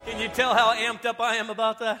you tell how amped up I am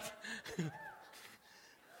about that?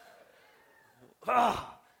 I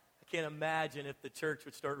can't imagine if the church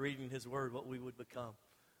would start reading his word, what we would become.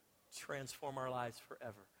 Transform our lives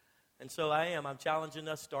forever. And so I'm challenging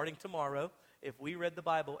us starting tomorrow. If we read the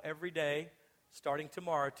Bible every day, starting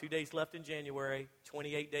tomorrow, 2 days left in January,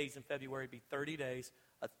 28 days in February, be 30 days,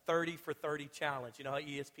 a 30 for 30 challenge. You know how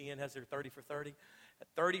ESPN has their 30 for 30? A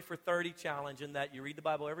 30 for 30 challenge in that you read the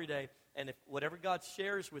Bible every day, and if whatever God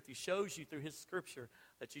shares with you, shows you through his scripture,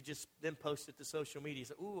 that you just then post it to social media. You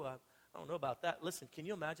say, I don't know about that. Listen, can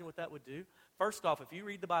you imagine what that would do? First off, if you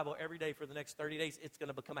read the Bible every day for the next 30 days, it's going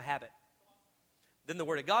to become a habit. Then the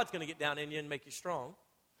Word of God's going to get down in you and make you strong.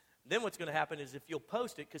 Then what's going to happen is if you'll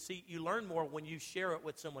post it, because see, you learn more when you share it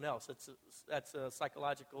with someone else. That's a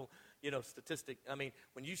psychological, statistic. I mean,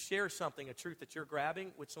 when you share something, a truth that you're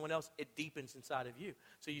grabbing with someone else, it deepens inside of you.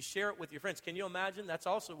 So you share it with your friends. Can you imagine? That's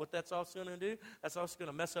also what that's also going to do. That's also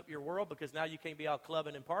going to mess up your world, because now you can't be out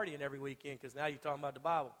clubbing and partying every weekend because now you're talking about the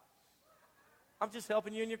Bible. I'm just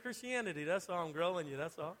helping you in your Christianity. That's all. I'm growing you.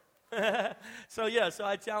 That's all. So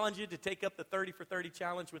I challenge you to take up the 30 for 30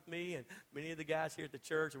 challenge with me and many of the guys here at the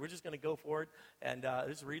church. We're just going to go for it and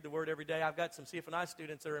just read the Word every day. I've got some CF&I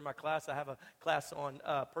students that are in my class. I have a class on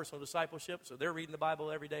personal discipleship, so they're reading the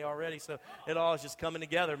Bible every day already. So it all is just coming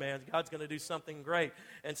together, man. God's going to do something great.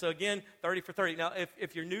 And so again, 30 for 30. Now,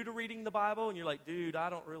 if you're new to reading the Bible and you're like, dude, I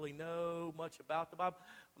don't really know much about the Bible,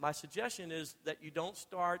 my suggestion is that you don't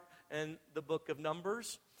start in the book of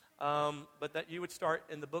Numbers. But that you would start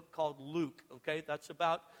in the book called Luke, okay? That's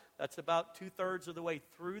about 2/3 of the way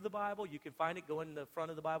through the Bible. You can find it. Go in the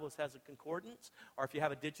front of the Bible. It has a concordance. Or if you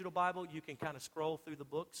have a digital Bible, you can kind of scroll through the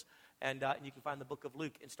books, and you can find the book of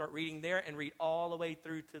Luke and start reading there and read all the way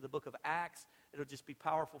through to the book of Acts. It'll just be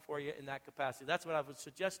powerful for you in that capacity. That's what I would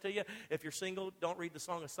suggest to you. If you're single, don't read the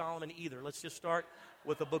Song of Solomon either. Let's just start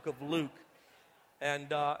with the book of Luke.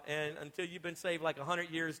 And until you've been saved like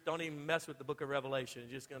 100 years, don't even mess with the book of Revelation.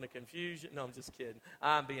 It's just going to confuse you. No, I'm just kidding.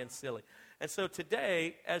 I'm being silly. And so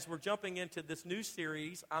today, as we're jumping into this new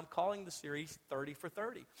series, I'm calling the series 30 for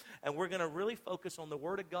 30. And we're going to really focus on the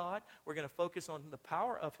Word of God. We're going to focus on the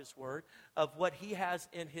power of His Word, of what He has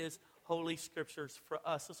in His Holy Scriptures for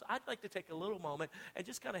us. So I'd like to take a little moment and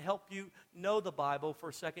just kind of help you know the Bible for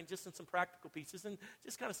a second, just in some practical pieces, and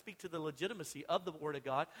just kind of speak to the legitimacy of the Word of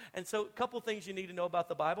God. And so a couple things you need to know about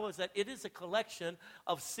the Bible is that it is a collection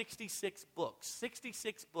of 66 books.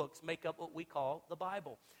 66 books make up what we call the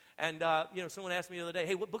Bible. And, someone asked me the other day,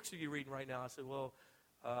 hey, what books are you reading right now? I said, well,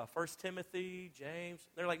 1 Timothy, James.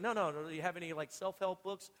 They're like, no, do you have any, self-help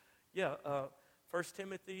books? Yeah, 1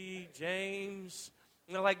 Timothy, James.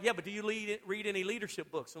 And they're like, yeah, but do you read any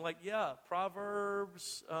leadership books? I'm like, yeah,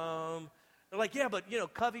 Proverbs. They're like, yeah, but,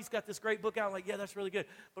 Covey's got this great book out. I'm like, yeah, that's really good.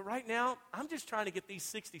 But right now, I'm just trying to get these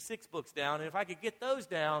 66 books down. And if I could get those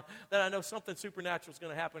down, then I know something supernatural is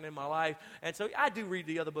going to happen in my life. And so I do read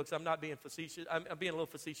the other books. I'm not being facetious. I'm being a little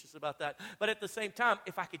facetious about that. But at the same time,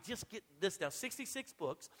 if I could just get this down, 66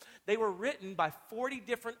 books, they were written by 40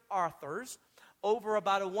 different authors over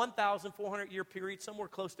about a 1,400-year period, somewhere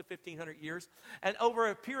close to 1,500 years, and over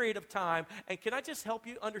a period of time. And can I just help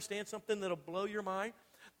you understand something that'll blow your mind?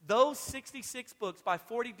 Those 66 books by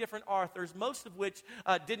 40 different authors, most of which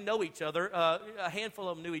didn't know each other, a handful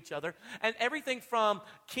of them knew each other, and everything from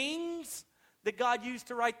kings that God used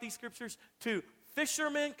to write these scriptures to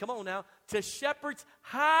fishermen, come on now, to shepherds,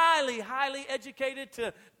 highly, highly educated,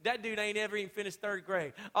 to that dude ain't ever even finished 3rd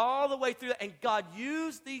grade, all the way through that. And God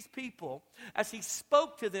used these people as He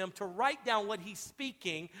spoke to them to write down what He's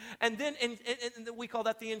speaking, and then and we call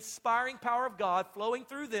that the inspiring power of God flowing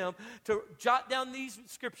through them to jot down these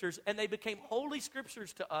scriptures, and they became holy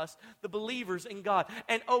scriptures to us, the believers in God.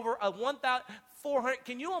 And over a 1,400,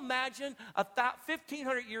 can you imagine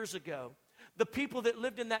 1,500 years ago, the people that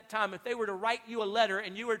lived in that time, if they were to write you a letter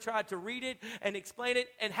and you were to try to read it and explain it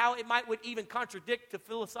and how it would even contradict the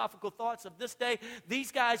philosophical thoughts of this day,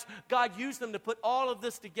 these guys, God used them to put all of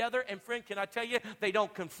this together. And friend, can I tell you, they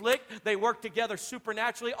don't conflict. They work together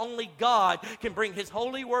supernaturally. Only God can bring His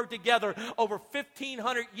holy word together over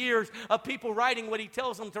 1,500 years of people writing what He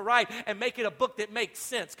tells them to write and make it a book that makes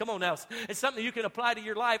sense. Come on now. It's something you can apply to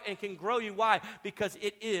your life and can grow you. Why? Because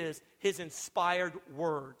it is His inspired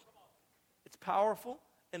word. It's powerful,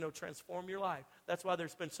 and it'll transform your life. That's why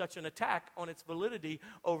there's been such an attack on its validity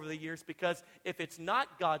over the years, because if it's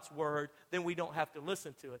not God's word, then we don't have to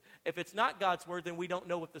listen to it. If it's not God's word, then we don't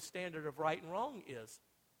know what the standard of right and wrong is.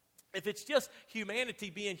 If it's just humanity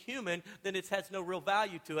being human, then it has no real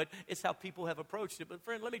value to it. It's how people have approached it. But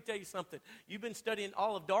friend, let me tell you something. You've been studying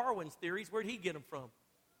all of Darwin's theories. Where'd he get them from?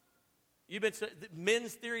 You've been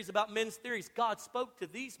men's theories about men's theories. God spoke to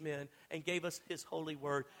these men and gave us his holy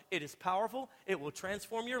word. It is powerful. It will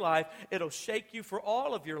transform your life. It'll shake you for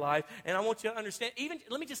all of your life. And I want you to understand,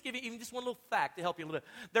 let me just give you even just one little fact to help you a little bit.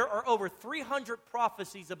 There are over 300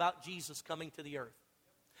 prophecies about Jesus coming to the earth.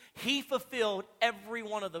 He fulfilled every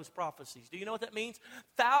one of those prophecies. Do you know what that means?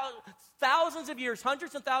 Thousands of years,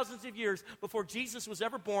 hundreds and thousands of years before Jesus was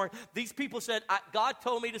ever born, these people said, God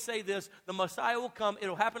told me to say this. The Messiah will come.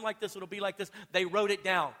 It'll happen like this. It'll be like this. They wrote it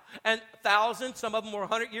down. And thousands, some of them were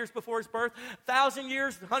 100 years before his birth. 1,000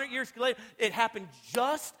 years, 100 years later, it happened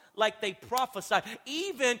just like they prophesied.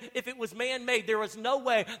 Even if it was man-made, there was no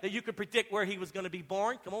way that you could predict where he was going to be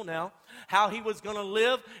born. Come on now. How he was going to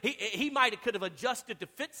live. He could have adjusted to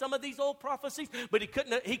fit some of these old prophecies, but he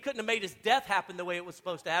couldn't have made his death happen the way it was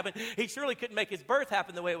supposed to happen. He surely couldn't make his birth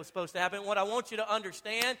happen the way it was supposed to happen. What I want you to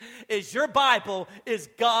understand is your Bible is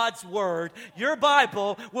God's word. Your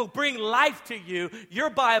Bible will bring life to you. Your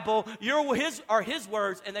Bible are his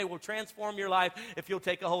words, and they will transform your life if you'll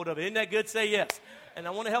take a hold of it. Isn't that good? Say yes. And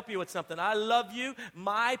I want to help you with something. I love you.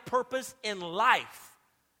 My purpose in life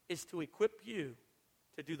is to equip you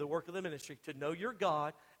to do the work of the ministry, to know your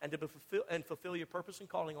God, and to fulfill your purpose and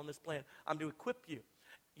calling on this plan. I'm to equip you.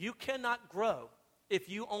 You cannot grow if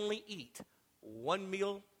you only eat one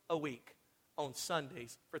meal a week on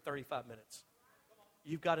Sundays for 35 minutes.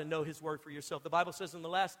 You've got to know his word for yourself. The Bible says in the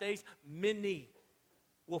last days, many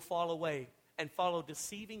will fall away and follow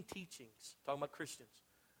deceiving teachings. Talking about Christians.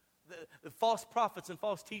 The false prophets and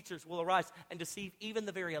false teachers will arise and deceive even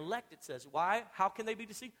the very elect, it says. Why? How can they be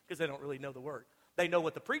deceived? Because they don't really know the word. They know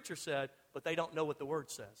what the preacher said, but they don't know what the word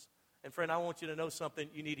says. And friend, I want you to know something.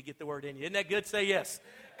 You need to get the word in you. Isn't that good? Say yes.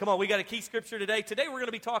 Come on, we got a key scripture today. Today we're going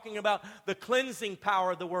to be talking about the cleansing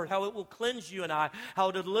power of the word, how it will cleanse you and I, how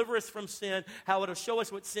it will deliver us from sin, how it will show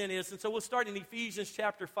us what sin is. And so we'll start in Ephesians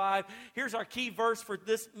chapter 5. Here's our key verse for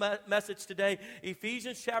this message today.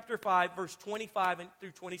 Ephesians chapter 5, verse 25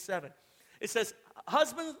 through 27. It says,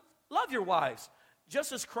 husbands, love your wives,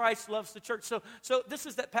 just as Christ loves the church. So this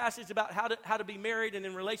is that passage about how to be married and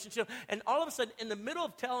in relationship. And all of a sudden, in the middle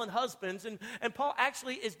of telling husbands, and Paul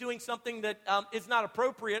actually is doing something that is not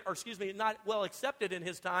appropriate, or not well accepted in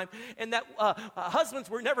his time, and that husbands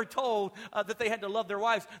were never told that they had to love their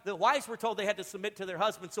wives. The wives were told they had to submit to their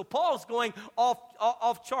husbands. So Paul's going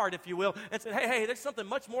off chart, if you will, and said, hey, there's something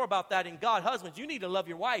much more about that in God. Husbands, you need to love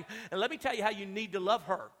your wife, and let me tell you how you need to love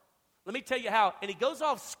her. Let me tell you how. And he goes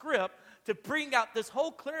off script to bring out this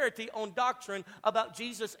whole clarity on doctrine about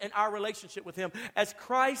Jesus and our relationship with him. As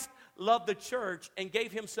Christ loved the church and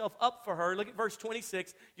gave himself up for her, look at verse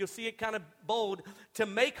 26, you'll see it kind of bold, to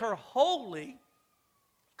make her holy,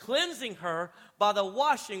 cleansing her by the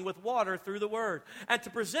washing with water through the word, and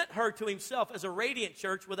to present her to himself as a radiant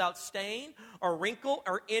church without stain or wrinkle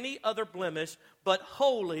or any other blemish, but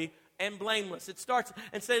holy and blameless. It starts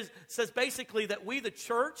and says basically that we, the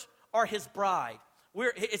church, are his bride.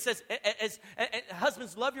 It says, as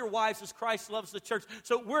husbands, love your wives as Christ loves the church.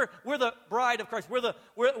 So we're the bride of Christ. We're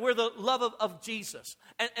the love of Jesus.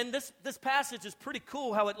 And this passage is pretty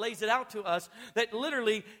cool how it lays it out to us, that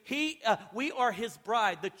literally we are his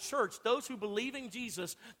bride. The church, those who believe in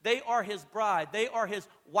Jesus, they are his bride. They are his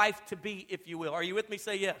wife-to-be, if you will. Are you with me?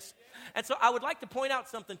 Say yes. And so I would like to point out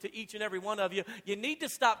something to each and every one of you. You need to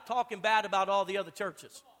stop talking bad about all the other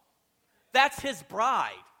churches. That's his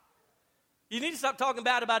bride. You need to stop talking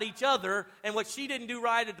bad about each other and what she didn't do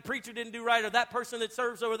right, or the preacher didn't do right, or that person that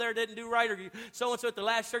serves over there didn't do right, or so-and-so at the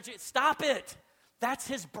last church. Stop it. That's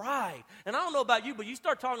his bride. And I don't know about you, but you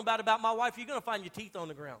start talking about my wife, you're going to find your teeth on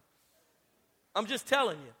the ground. I'm just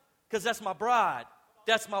telling you, because that's my bride.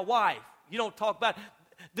 That's my wife. You don't talk about it.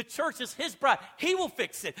 The church is his bride. He will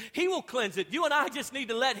fix it. He will cleanse it. You and I just need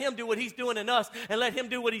to let him do what he's doing in us and let him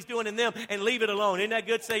do what he's doing in them and leave it alone. Isn't that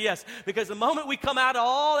good? Say yes. Because the moment we come out of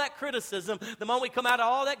all that criticism, the moment we come out of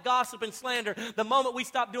all that gossip and slander, the moment we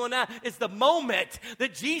stop doing that is the moment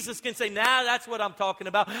that Jesus can say, nah, that's what I'm talking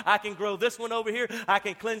about. I can grow this one over here. I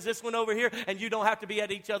can cleanse this one over here. And you don't have to be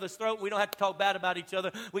at each other's throat. We don't have to talk bad about each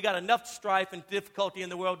other. We got enough strife and difficulty in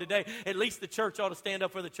the world today. At least the church ought to stand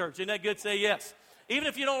up for the church. Isn't that good? Say yes. Even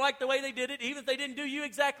if you don't like the way they did it, even if they didn't do you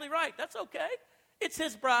exactly right, that's okay. It's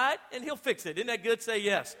his bride, and he'll fix it. Isn't that good? Say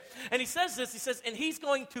yes. And he says this, he says, and he's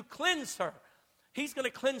going to cleanse her. He's going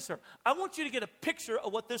to cleanse her. I want you to get a picture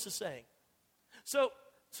of what this is saying. So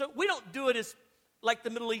we don't do it as like the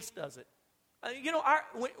Middle East does it.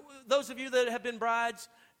 Those of you that have been brides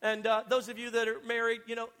and those of you that are married,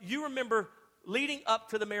 you remember leading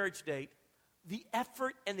up to the marriage date, the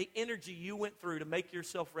effort and the energy you went through to make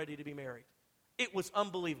yourself ready to be married. It was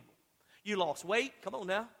unbelievable. You lost weight. Come on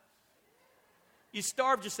now. You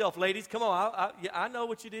starved yourself, ladies. Come on, I know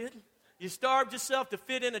what you did. You starved yourself to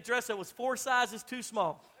fit in a dress that was 4 sizes too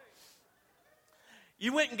small.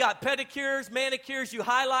 You went and got pedicures, manicures. You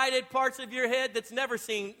highlighted parts of your head that's never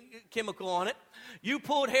seen chemical on it. You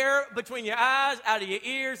pulled hair between your eyes, out of your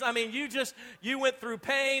ears. I mean, you went through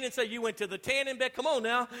pain, and so you went to the tanning bed. Come on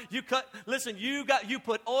now. You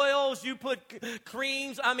put oils, you put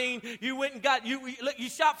creams. I mean, you went and you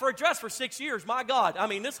shopped for a dress for 6 years. My God. I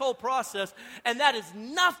mean, this whole process, and that is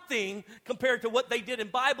nothing compared to what they did in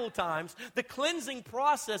Bible times. The cleansing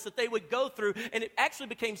process that they would go through, and it actually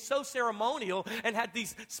became so ceremonial and had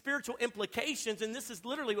these spiritual implications, and this is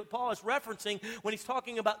literally what Paul is referencing when he's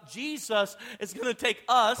talking about Jesus is going to take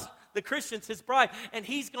us, the Christians, his bride, and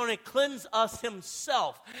he's going to cleanse us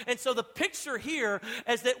himself. And so the picture here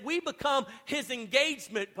is that we become his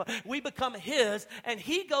engagement, we become his, and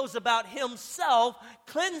he goes about himself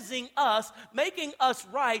cleansing us, making us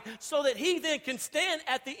right, so that he then can stand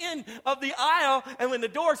at the end of the aisle, and when the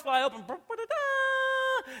doors fly open,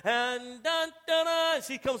 and as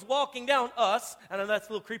he comes walking down us. I know that's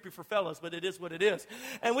a little creepy for fellas, but it is what it is.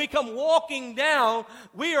 And we come walking down.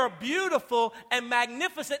 We are beautiful and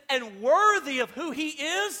magnificent and worthy of who he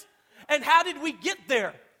is. And how did we get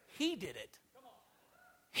there? He did it.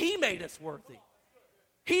 He made us worthy.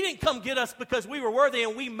 He didn't come get us because we were worthy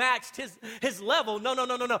and we matched his level. No.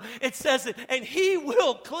 It says it. And he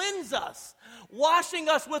will cleanse us, washing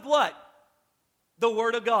us with what? The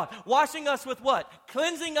Word of God. Washing us with what?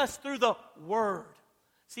 Cleansing us through the Word.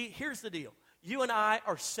 See, here's the deal. You and I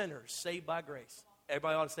are sinners saved by grace.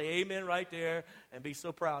 Everybody ought to say amen right there and be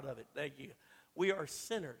so proud of it. Thank you. We are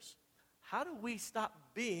sinners. How do we stop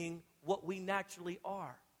being what we naturally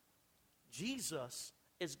are? Jesus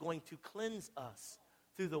is going to cleanse us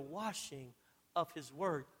through the washing of his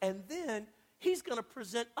Word. And then he's going to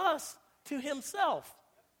present us to himself.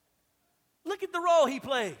 Look at the role he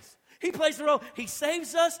plays. He plays the role. He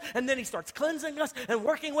saves us, and then he starts cleansing us and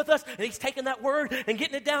working with us, and he's taking that word and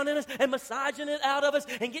getting it down in us and massaging it out of us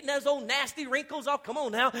and getting those old nasty wrinkles off. Come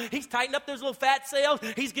on now. He's tightening up those little fat cells.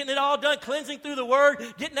 He's getting it all done, cleansing through the word,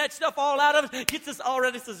 getting that stuff all out of us. Gets us all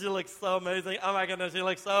ready. Says, you look so amazing. Oh, my goodness, you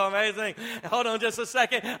look so amazing. Hold on just a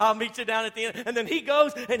second. I'll meet you down at the end. And then he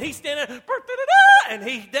goes, and he's standing, and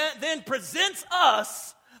he then presents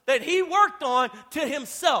us that he worked on to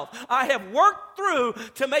himself. I have worked through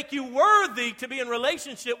to make you worthy to be in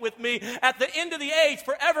relationship with me at the end of the age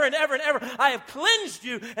forever and ever and ever. I have cleansed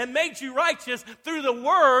you and made you righteous through the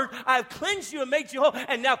word. I have cleansed you and made you whole.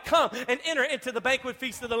 And now come and enter into the banquet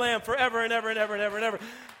feast of the Lamb forever and ever and ever and ever and ever.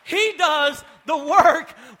 He does the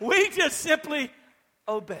work. We just simply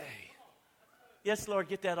obey. Yes, Lord,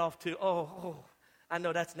 get that off too. Oh, I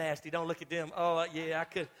know that's nasty. Don't look at them. Oh, yeah, I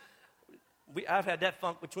could. I've had that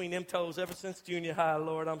funk between them toes ever since junior high,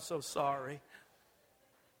 Lord. I'm so sorry.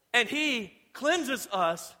 And he cleanses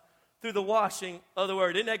us through the washing of the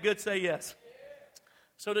word. Isn't that good? Say yes.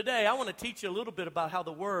 So today, I want to teach you a little bit about how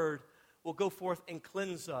the word will go forth and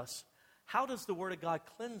cleanse us. How does the word of God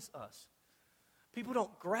cleanse us? People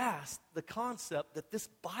don't grasp the concept that this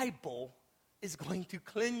Bible is going to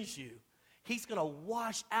cleanse you. He's going to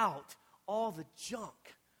wash out all the junk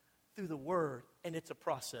through the word, and it's a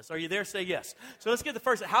process. Are you there? Say yes. So let's get the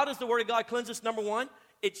first. How does the word of God cleanse us? Number one,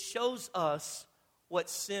 it shows us what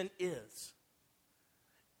sin is.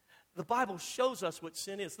 The Bible shows us what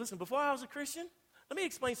sin is. Listen, before I was a Christian, let me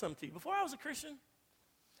explain something to you. Before I was a Christian,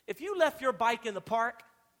 if you left your bike in the park,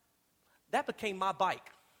 that became my bike.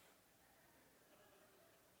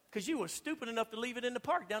 Because you were stupid enough to leave it in the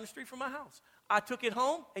park down the street from my house. I took it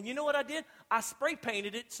home, and you know what I did? I spray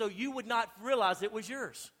painted it so you would not realize it was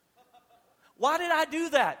yours. Why did I do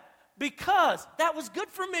that? Because that was good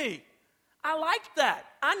for me. I liked that.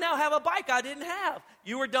 I now have a bike I didn't have.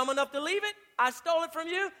 You were dumb enough to leave it. I stole it from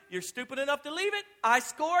you. You're stupid enough to leave it. I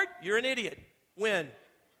scored. You're an idiot. Win.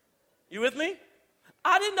 You with me?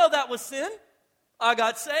 I didn't know that was sin. I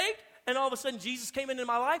got saved, and all of a sudden Jesus came into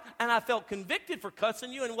my life, and I felt convicted for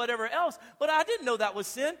cussing you and whatever else, but I didn't know that was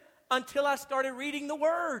sin until I started reading the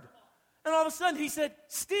Word. And all of a sudden he said,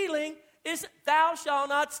 stealing is thou shalt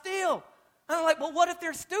not steal. And I'm like, well, what if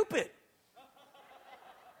they're stupid?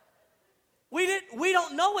 We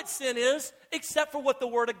don't know what sin is except for what the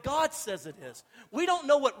Word of God says it is. We don't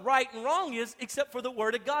know what right and wrong is except for the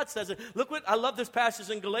Word of God says it. I love this passage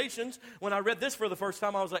in Galatians. When I read this for the first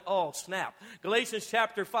time, I was like, oh, snap. Galatians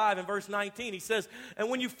chapter 5 and verse 19, he says, and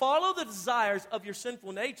when you follow the desires of your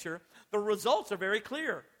sinful nature, the results are very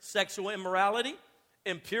clear. Sexual immorality,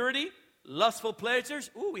 impurity, Lustful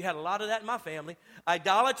pleasures. Ooh, we had a lot of that in my family.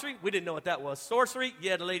 Idolatry. We didn't know what that was. Sorcery.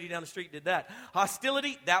 Yeah, the lady down the street did that.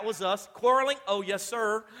 Hostility. That was us. Quarreling. Oh, yes,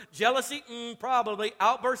 sir. Jealousy. Probably.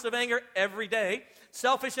 Outbursts of anger every day.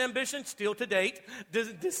 Selfish ambition. Still to date.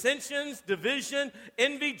 Dissensions. Division.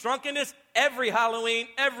 Envy. Drunkenness. Every Halloween.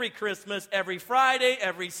 Every Christmas. Every Friday.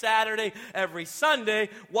 Every Saturday. Every Sunday.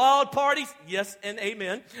 Wild parties. Yes and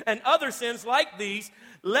amen. And other sins like these.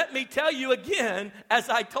 Let me tell you again, as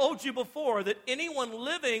I told you before, that anyone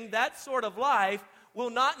living that sort of life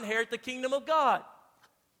will not inherit the kingdom of God.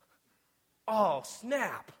 Oh,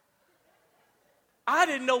 snap. I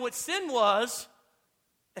didn't know what sin was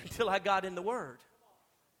until I got in the Word.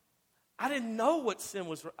 I didn't know what sin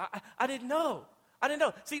was. I didn't know. I didn't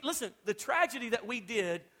know. See, listen, the tragedy that we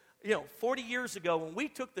did, 40 years ago when we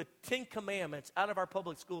took the 10 Commandments out of our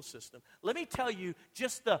public school system, let me tell you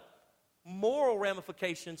just the moral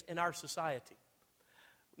ramifications in our society.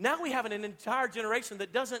 Now we have an entire generation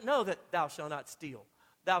that doesn't know that thou shalt not steal,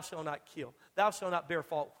 thou shalt not kill, thou shalt not bear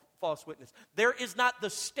false witness. There is not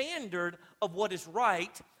the standard of what is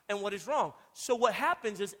right and what is wrong. So what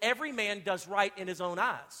happens is every man does right in his own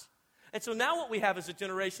eyes. And so now what we have is a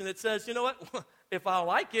generation that says, you know what, if I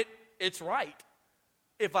like it, it's right.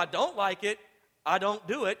 If I don't like it, I don't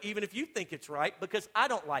do it, even if you think it's right, because I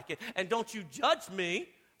don't like it. And don't you judge me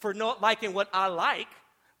for not liking what I like,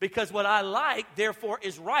 because what I like, therefore,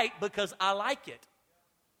 is right because I like it.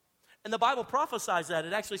 And the Bible prophesies that.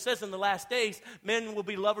 It actually says in the last days, men will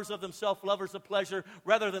be lovers of themselves, lovers of pleasure,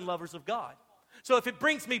 rather than lovers of God. So if it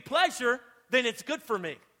brings me pleasure, then it's good for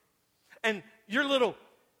me. And your little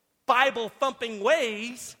Bible-thumping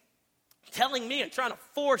ways telling me and trying to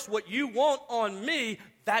force what you want on me,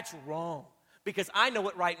 that's wrong. Because I know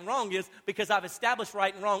what right and wrong is, because I've established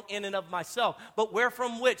right and wrong in and of myself. But where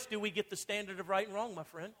from which do we get the standard of right and wrong, my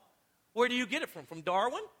friend? Where do you get it from? From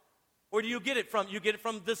Darwin? Where do you get it from? You get it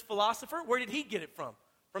from this philosopher? Where did he get it from?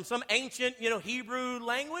 From some ancient, Hebrew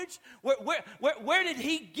language? Where did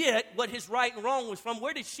he get what his right and wrong was from?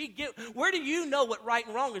 Where did she get? Where do you know what right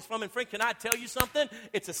and wrong is from? And friend, can I tell you something?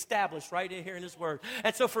 It's established right in here in His Word.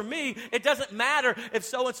 And so for me, it doesn't matter if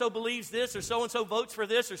so-and-so believes this, or so-and-so votes for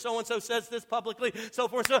this, or so-and-so says this publicly, so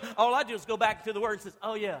forth. So all I do is go back to the Word and says,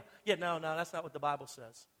 oh yeah, no, that's not what the Bible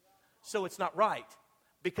says. So it's not right.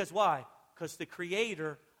 Because why? Because the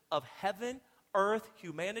Creator of heaven, earth,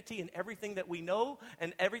 humanity, and everything that we know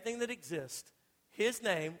and everything that exists, His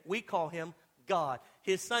name, we call Him God.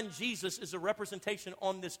 His Son Jesus is a representation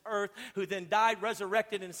on this earth, who then died,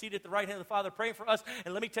 resurrected, and seated at the right hand of the Father, praying for us.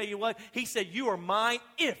 And let me tell you what, He said, you are mine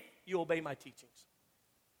if you obey my teachings.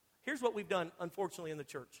 Here's what we've done, unfortunately, in the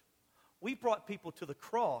church. We've brought people to the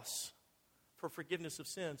cross for forgiveness of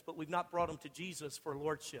sins, but we've not brought them to Jesus for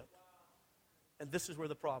lordship. And this is where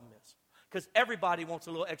the problem is. Because everybody wants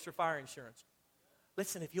a little extra fire insurance.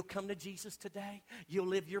 Listen, if you'll come to Jesus today, you'll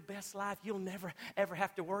live your best life. You'll never, ever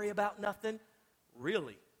have to worry about nothing.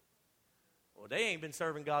 Really? Well, they ain't been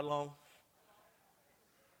serving God long.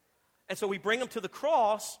 And so we bring them to the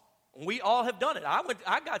cross, and we all have done it.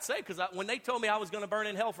 I got saved because when they told me I was going to burn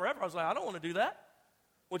in hell forever, I was like, I don't want to do that.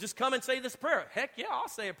 Well, just come and say this prayer. Heck yeah, I'll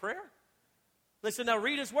say a prayer. Listen, now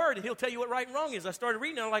read His Word, and He'll tell you what right and wrong is. I started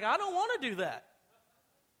reading, and I'm like, I don't want to do that.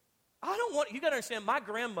 You got to understand, my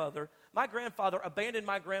grandfather abandoned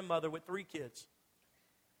my grandmother with 3 kids.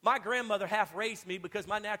 My grandmother half raised me because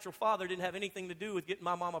my natural father didn't have anything to do with getting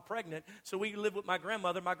my mama pregnant, so we lived with my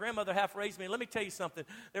grandmother. My grandmother half raised me. And let me tell you something.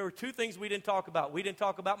 There were 2 things we didn't talk about. We didn't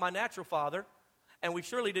talk about my natural father, and we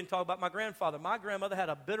surely didn't talk about my grandfather. My grandmother had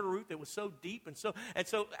a bitter root that was so deep, and so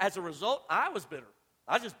as a result, I was bitter.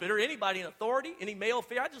 I was just bitter. Anybody in authority, any male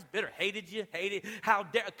figure, I just bitter. Hated how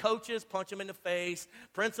coaches, punch them in the face.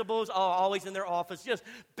 Principals, always in their office, just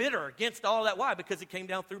bitter against all that. Why? Because it came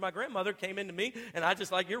down through my grandmother, came into me, and I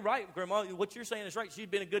just like, you're right, Grandma, what you're saying is right.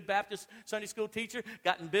 She'd been a good Baptist Sunday school teacher,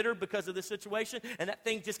 gotten bitter because of this situation, and that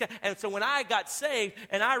thing just got, and so when I got saved,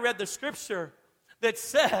 and I read the scripture that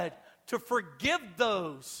said to forgive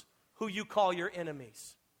those who you call your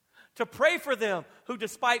enemies, to pray for them who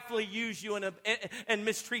despitefully use you and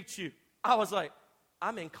mistreat you. I was like,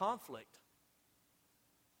 I'm in conflict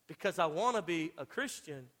because I want to be a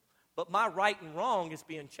Christian, but my right and wrong is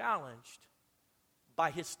being challenged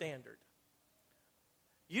by His standard.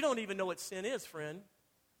 You don't even know what sin is, friend,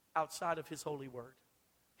 outside of His holy word.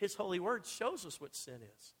 His holy word shows us what sin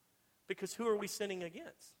is, because who are we sinning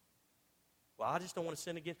against? Well, I just don't want to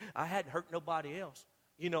sin against. I hadn't hurt nobody else.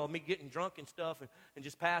 Me getting drunk and stuff and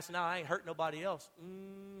just passing out, I ain't hurt nobody else.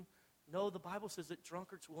 No, the Bible says that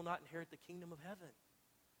drunkards will not inherit the kingdom of heaven.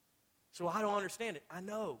 So I don't understand it. I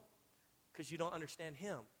know, because you don't understand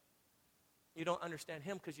Him. You don't understand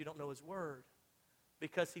him because you don't know his word.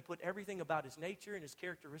 Because he put everything about his nature and his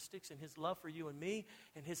characteristics and his love for you and me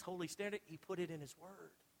and his holy standard, he put it in his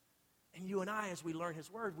word. And you and I, as we learn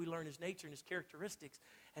his word, we learn his nature and his characteristics.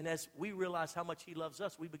 And as we realize how much he loves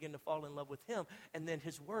us, we begin to fall in love with him. And then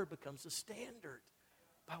his word becomes the standard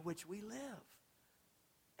by which we live.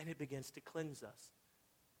 And it begins to cleanse us.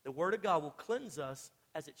 The word of God will cleanse us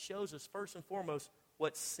as it shows us first and foremost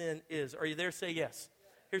what sin is. Are you there? Say yes.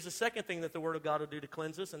 Here's the second thing that the word of God will do to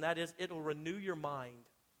cleanse us, and that is it will renew your mind.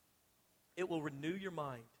 It will renew your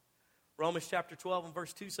mind. Romans chapter 12 and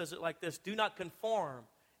verse 2 says it like this: do not conform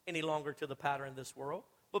any longer to the pattern of this world,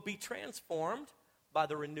 but be transformed by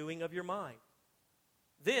the renewing of your mind.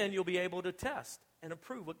 Then you'll be able to test and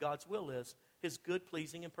approve what God's will is, his good,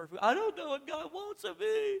 pleasing, and perfect. I don't know what God wants of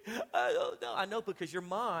me. I don't know. I know, because your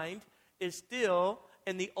mind is still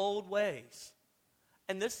in the old ways.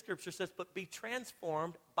 And this scripture says, but be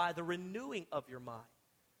transformed by the renewing of your mind.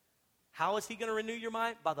 How is he going to renew your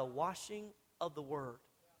mind? By the washing of the word.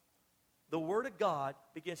 The word of God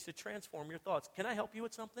begins to transform your thoughts. Can I help you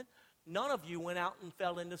with something? None of you went out and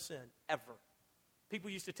fell into sin, ever. People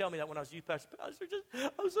used to tell me that when I was youth pastor.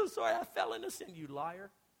 I'm so sorry I fell into sin. You liar.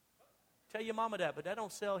 Tell your mama that, but that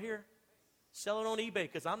don't sell here. Sell it on eBay,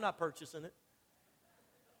 because I'm not purchasing it.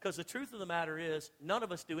 Because the truth of the matter is, none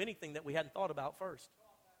of us do anything that we hadn't thought about first.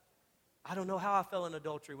 I don't know how I fell in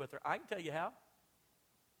adultery with her. I can tell you how.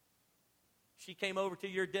 She came over to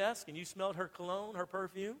your desk and you smelled her cologne, her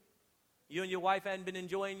perfume. You and your wife hadn't been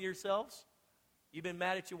enjoying yourselves. You've been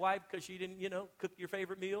mad at your wife because she didn't, cook your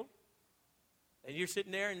favorite meal. And you're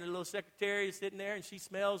sitting there, and the little secretary is sitting there, and she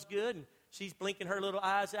smells good, and she's blinking her little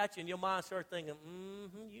eyes at you, and your mind starts thinking,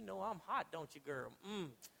 you know I'm hot, don't you, girl?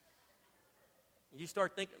 You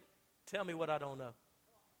start thinking, tell me what I don't know.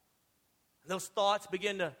 And those thoughts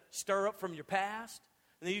begin to stir up from your past.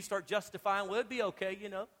 And then you start justifying, well, it'd be okay,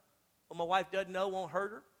 Well, my wife doesn't know, won't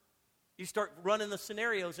hurt her. You start running the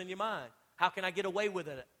scenarios in your mind. How can I get away with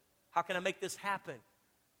it? How can I make this happen?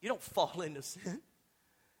 You don't fall into sin.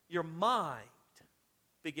 Your mind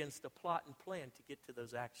begins to plot and plan to get to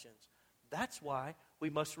those actions. That's why we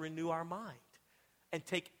must renew our mind and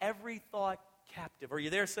take every thought captive. Are you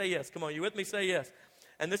there? Say yes. Come on, you with me? Say yes.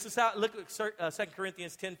 And this is how, look what 2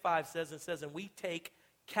 Corinthians 10:5 says, and we take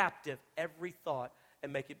captive every thought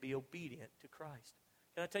and make it be obedient to Christ.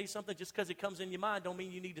 Can I tell you something? Just because it comes in your mind don't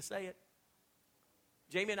mean you need to say it.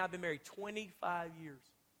 Jamie and I have been married 25 years.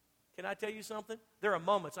 Can I tell you something? There are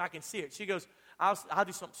moments I can see it. She goes, I'll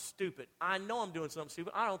do something stupid. I know I'm doing something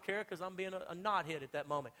stupid. I don't care, because I'm being a knothead at that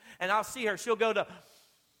moment. And I'll see her. She'll go to...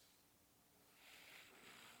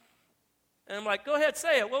 And I'm like, go ahead,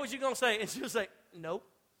 say it. What was you going to say? And she'll say, nope.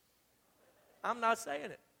 I'm not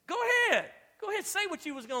saying it. Go ahead. Go ahead, say what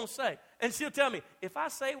you was going to say. And she'll tell me, if I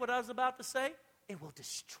say what I was about to say, it will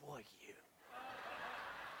destroy you.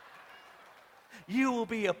 You will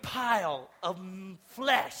be a pile of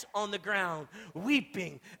flesh on the ground,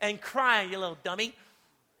 weeping and crying, you little dummy.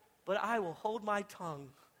 But I will hold my tongue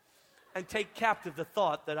and take captive the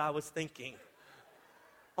thought that I was thinking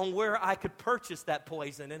on where I could purchase that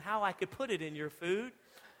poison and how I could put it in your food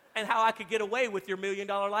and how I could get away with your $1 million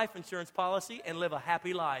life insurance policy and live a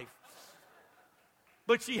happy life.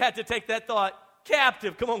 But she had to take that thought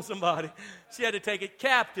captive. Come on, somebody. She had to take it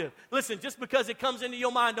captive. Listen, just because it comes into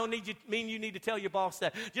your mind don't mean you need to tell your boss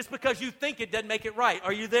that. Just because you think it doesn't make it right.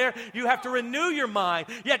 Are you there? You have to renew your mind.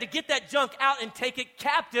 You have to get that junk out and take it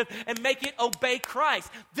captive and make it obey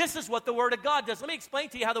Christ. This is what the Word of God does. Let me explain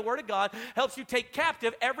to you how the Word of God helps you take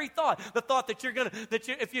captive every thought. The thought that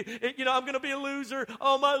I'm going to be a loser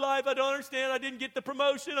all my life. I don't understand. I didn't get the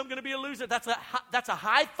promotion. I'm going to be a loser. That's a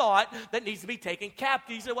high thought that needs to be taken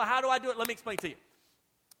captive. You say, well, how do I do it? Let me explain to you.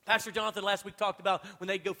 Pastor Jonathan last week talked about when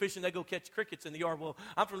they go fishing, they go catch crickets in the yard. Well,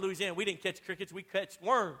 I'm from Louisiana. We didn't catch crickets. We catch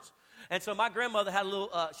worms. And so my grandmother had a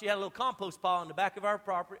little compost pile on the back of our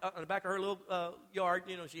property, on the back of her little yard.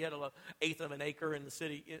 She had an eighth of an acre in the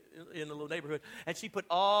city, in the little neighborhood. And she put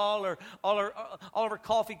all of her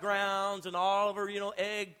coffee grounds and all of her,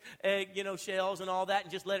 egg, shells and all that,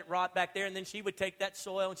 and just let it rot back there. And then she would take that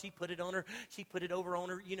soil and she put it over on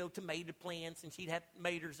her, tomato plants, and she'd have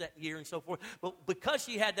tomatoes that year and so forth. But because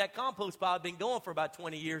she had that compost pile been going for about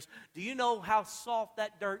 20 years, do you know how soft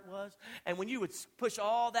that dirt was? And when you would push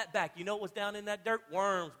all that back, back. You know what was down in that dirt?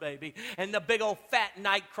 Worms, baby. And the big old fat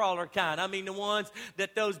night crawler kind. I mean, the ones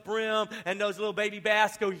that those brim and those little baby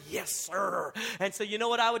bass go, yes, sir. And so you know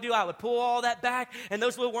what I would do? I would pull all that back, and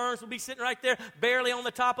those little worms would be sitting right there, barely on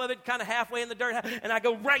the top of it, kind of halfway in the dirt. And I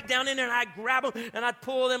go right down in there, and I grab them, and I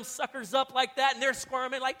pull them suckers up like that, and they're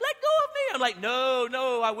squirming like, let go of me. I'm like,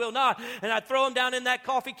 no, I will not. And I throw them down in that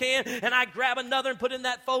coffee can, and I grab another and put in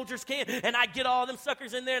that Folgers can, and I get all them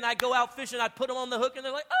suckers in there, and I go out fishing. I put them on the hook, and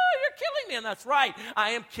they're like, oh, you're killing me. And that's right,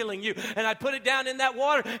 I am killing you. And I'd put it down in that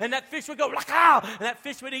water, and that fish would go, "Ow!" And that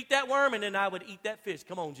fish would eat that worm, and then I would eat that fish.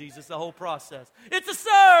 Come on, Jesus, the whole process. It's a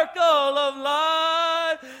circle of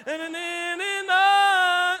life, and an in and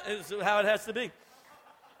out. It's how it has to be.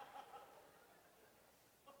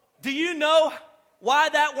 Do you know why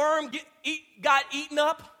that worm got eaten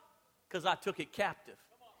up? Because I took it captive.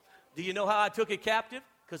 Do you know how I took it captive?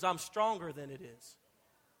 Because I'm stronger than it is.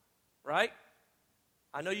 Right?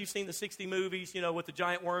 I know you've seen the 60 movies, with the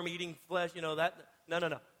giant worm eating flesh, that.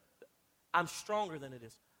 No. I'm stronger than it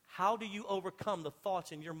is. How do you overcome the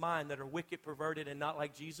thoughts in your mind that are wicked, perverted, and not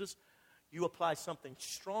like Jesus? You apply something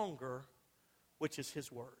stronger, which is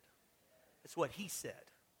His Word. It's what He said.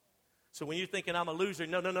 So when you're thinking I'm a loser,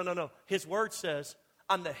 no. His Word says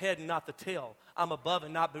I'm the head and not the tail. I'm above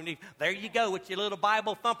and not beneath. There you go with your little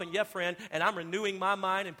Bible thumping, yeah, friend. And I'm renewing my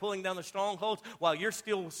mind and pulling down the strongholds while you're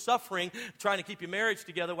still suffering, trying to keep your marriage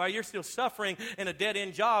together, while you're still suffering in a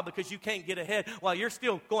dead-end job because you can't get ahead, while you're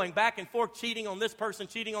still going back and forth, cheating on this person,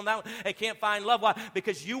 cheating on that one, and can't find love. Why?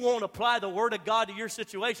 Because you won't apply the Word of God to your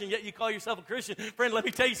situation, yet you call yourself a Christian. Friend, let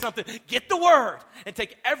me tell you something. Get the Word and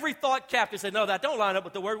take every thought captive. Say, no, that don't line up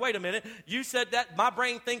with the Word. Wait a minute. You said that. My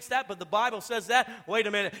brain thinks that, but the Bible says that. Wait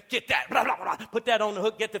a minute. Get that. Blah, blah, blah. Put that on the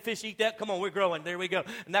hook. Get the fish. Eat that. Come on, we're growing. There we go.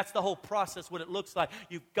 And that's the whole process, what it looks like.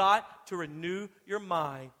 You've got to renew your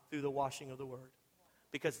mind through the washing of the Word,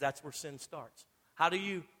 because that's where sin starts. How do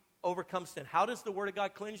you overcome sin? How does the Word of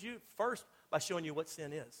God cleanse you? First, by showing you what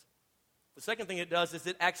sin is. The second thing it does is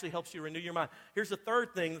it actually helps you renew your mind. Here's the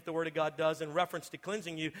third thing that the Word of God does in reference to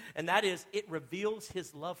cleansing you, and that is it reveals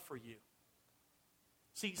His love for you.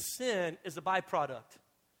 See, sin is a byproduct.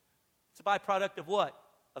 It's a byproduct of what?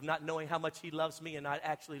 Of not knowing how much He loves me and not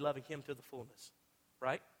actually loving Him to the fullness.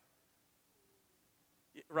 Right?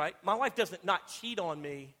 Right? My wife doesn't not cheat on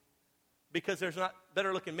me because there's not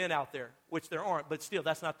better-looking men out there, which there aren't, but still,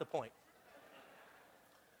 that's not the point.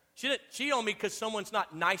 She doesn't cheat on me because someone's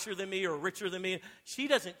not nicer than me or richer than me. She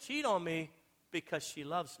doesn't cheat on me because she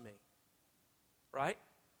loves me. Right?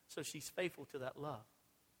 So she's faithful to that love.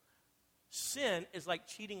 Sin is like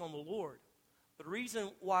cheating on the Lord. The reason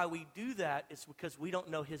why we do that is because we don't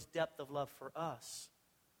know His depth of love for us.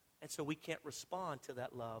 And so we can't respond to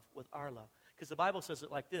that love with our love. Because the Bible says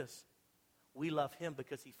it like this. We love Him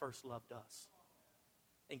because He first loved us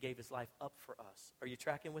and gave His life up for us. Are you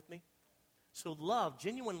tracking with me? So love,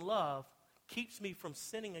 genuine love, keeps me from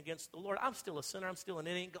sinning against the Lord. I'm still a sinner. I'm still an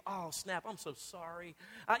idiot. Oh, snap, I'm so sorry.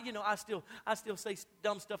 I still say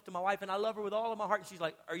dumb stuff to my wife, and I love her with all of my heart. And she's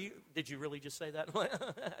like, did you really just say that? I'm like,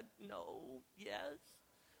 no, yes,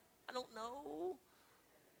 I don't know,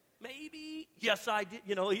 maybe, yes, I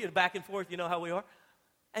did. Back and forth, you know how we are.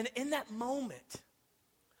 And in that moment,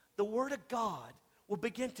 the Word of God will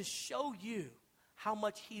begin to show you how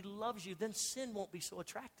much He loves you. Then sin won't be so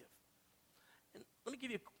attractive. And let me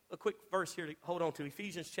give you a quick verse here to hold on to.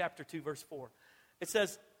 Ephesians chapter 2, verse 4. It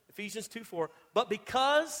says, Ephesians 2:4, but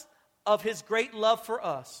because of His great love for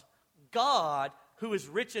us, God, who is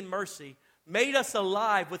rich in mercy, made us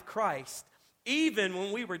alive with Christ, even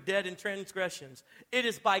when we were dead in transgressions. It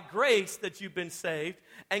is by grace that you've been saved,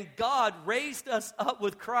 and God raised us up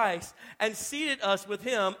with Christ and seated us with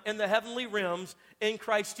Him in the heavenly realms in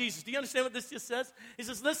Christ Jesus. Do you understand what this just says? He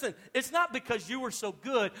says, listen, it's not because you were so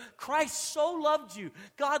good. Christ so loved you.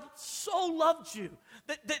 God so loved you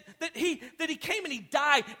that He came and He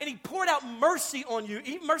died and He poured out mercy on you,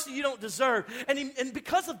 even mercy you don't deserve. And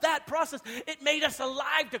because of that process, it made us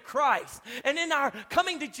alive to Christ. And in our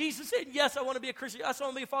coming to Jesus, saying, yes, I want to be a Christian. Yes, I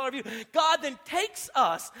want to be a follower of you. God then takes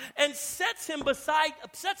us and sets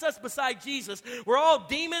us beside Jesus, where all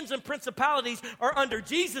demons and principalities are under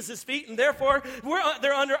Jesus' feet, and therefore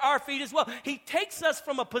they're under our feet as well. He takes us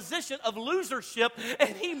from a position of losership, and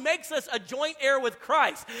He makes us a joint heir with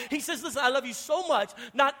Christ. He says, listen, I love you so much,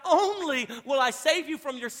 not only will I save you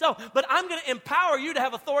from yourself, but I'm going to empower you to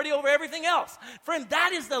have authority over everything else. Friend,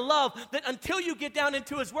 that is the love that until you get down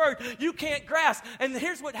into His Word, you can't grasp. And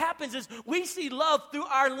here's what happens is we we see love through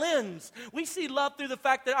our lens. We see love through the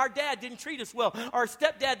fact that our dad didn't treat us well, or our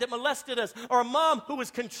stepdad that molested us, or a mom who was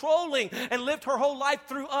controlling and lived her whole life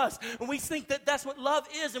through us. And we think that that's what love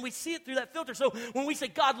is, and we see it through that filter. So when we say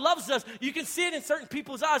God loves us, you can see it in certain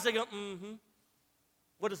people's eyes. They go,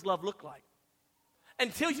 what does love look like?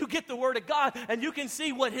 Until you get the Word of God and you can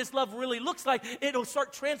see what His love really looks like, it'll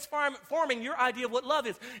start transforming your idea of what love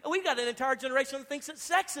is. And we've got an entire generation that thinks that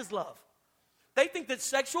sex is love. They think that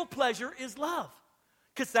sexual pleasure is love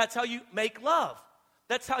because that's how you make love.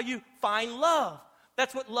 That's how you find love.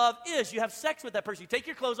 That's what love is. You have sex with that person. You take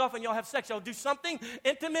your clothes off and y'all have sex. Y'all do something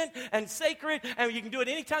intimate and sacred, and you can do it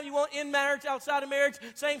anytime you want, in marriage, outside of marriage,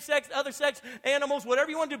 same sex, other sex, animals, whatever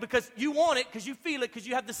you want to do, because you want it, because you feel it, because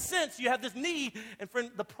you have the sense, you have this need. And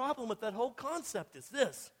friend, the problem with that whole concept is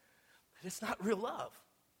this, that it's not real love.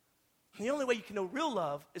 And the only way you can know real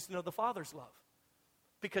love is to know the Father's love,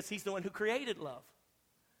 because He's the one who created love,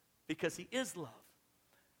 because He is love.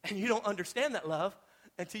 And you don't understand that love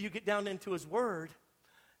until you get down into His Word.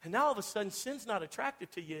 And now all of a sudden, sin's not attractive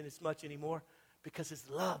to you as much anymore because His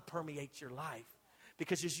love permeates your life.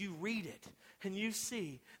 Because as you read it and you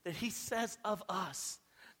see that He says of us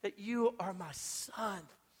that you are my son,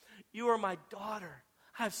 you are my daughter.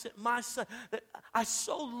 I have sent my son. That I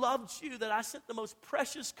so loved you that I sent the most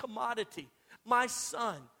precious commodity, my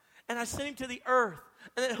son. And I sent Him to the earth.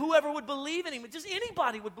 And that whoever would believe in Him, just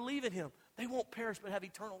anybody would believe in Him, they won't perish but have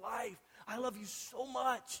eternal life. I love you so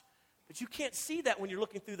much. But you can't see that when you're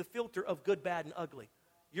looking through the filter of good, bad, and ugly.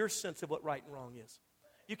 Your sense of what right and wrong is.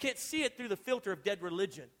 You can't see it through the filter of dead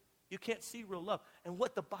religion. You can't see real love. And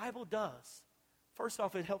what the Bible does, first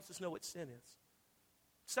off, it helps us know what sin is.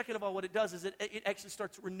 Second of all, what it does is it actually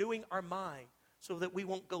starts renewing our mind so that we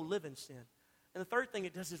won't go live in sin. And the third thing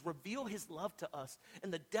it does is reveal His love to us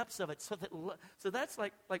and the depths of it. So that's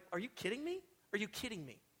like, are you kidding me? Are you kidding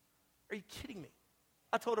me? Are you kidding me?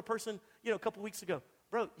 I told a person, a couple weeks ago,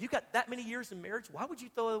 bro, you got that many years in marriage? Why would you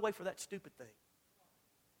throw it away for that stupid thing?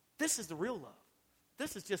 This is the real love.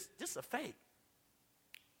 This is just a fake.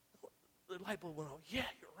 The light bulb went on. Yeah,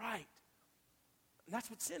 you're right. And that's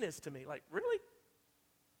what sin is to me. Like, really?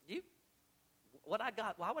 What I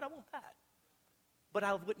got, why would I want that? But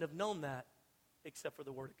I wouldn't have known that except for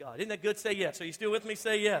the Word of God. Isn't that good? Say yes. Are you still with me?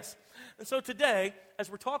 Say yes. And so today,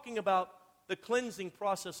 as we're talking about the cleansing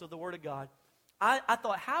process of the Word of God, I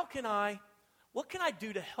thought, what can I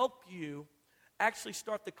do to help you actually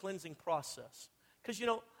start the cleansing process? Because,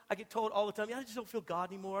 I get told all the time, I just don't feel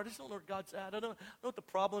God anymore. I just don't know where God's at. I don't know what the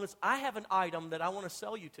problem is. I have an item that I want to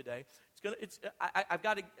sell you today. I've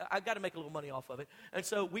got to make a little money off of it. And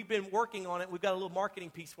so we've been working on it. We've got a little marketing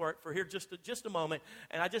piece for it for here just a moment.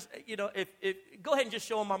 And I just, if go ahead and just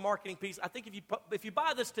show them my marketing piece. I think if you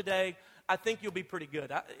buy this today, I think you'll be pretty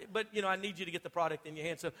good. But I need you to get the product in your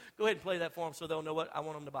hand. So go ahead and play that for them so they'll know what I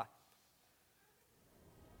want them to buy.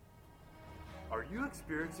 Are you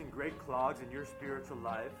experiencing great clogs in your spiritual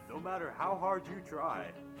life? No matter how hard you try,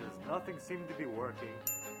 does nothing seem to be working?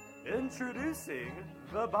 Introducing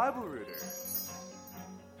the Bible Rooter.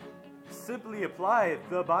 Simply apply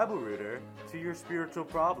the Bible Rooter to your spiritual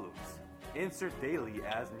problems. Insert daily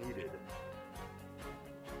as needed.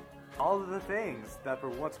 All of the things that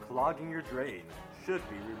were once clogging your drain should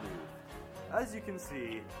be removed. As you can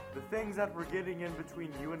see, the things that were getting in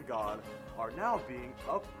between you and God are now being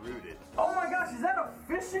uprooted. Oh my gosh, is that a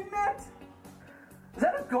fishing net? Is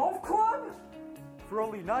that a golf club? For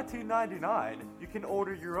only $19.99, you can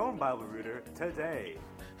order your own Bible Rooter today.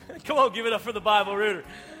 Come on, give it up for the Bible Rooter.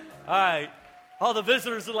 All right. All the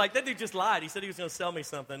visitors are like, that dude just lied. He said he was going to sell me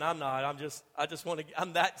something. I'm not.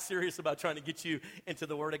 I'm that serious about trying to get you into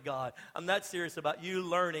the Word of God. I'm that serious about you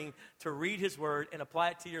learning to read His Word and apply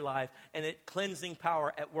it to your life and it cleansing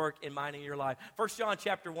power at work in mine in your life. 1 John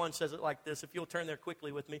chapter 1 says it like this. If you'll turn there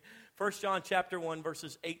quickly with me. 1 John chapter 1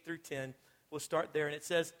 verses 8 through 10. We'll start there. And it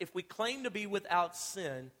says, if we claim to be without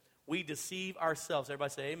sin, we deceive ourselves. Everybody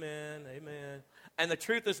say amen, amen. And the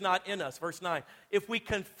truth is not in us. Verse 9. If we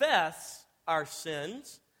confess our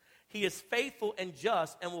sins, He is faithful and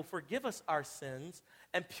just and will forgive us our sins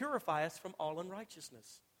and purify us from all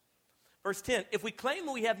unrighteousness. Verse 10, if we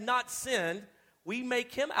claim we have not sinned, we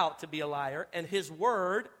make Him out to be a liar, and His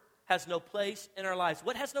word has no place in our lives.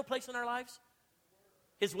 What has no place in our lives?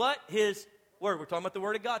 His what? His word. We're talking about the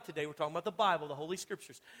Word of God today. We're talking about the Bible, the Holy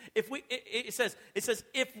Scriptures. It says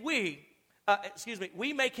if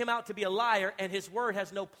we make Him out to be a liar, and His word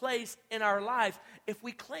has no place in our lives if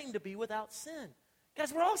we claim to be without sin.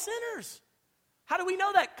 Guys, we're all sinners. How do we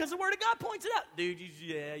know that? Because the Word of God points it out. Dude,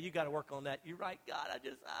 you got to work on that. You're right, God.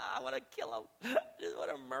 I want to kill them. I just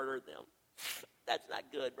want to murder them. that's not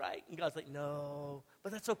good, right? And God's like, no,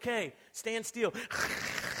 but that's okay. Stand still.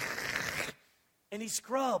 And he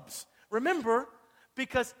scrubs. Remember,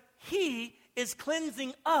 because he is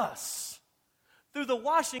cleansing us through the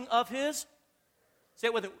washing of his, say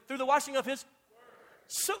it with it, through the washing of his.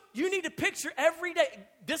 So you need to picture every day.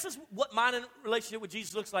 This is what mine in relationship with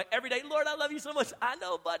Jesus looks like every day. Lord, I love you so much. I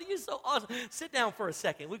know, buddy, you're so awesome. Sit down for a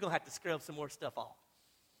second. We're going to have to scrub some more stuff off.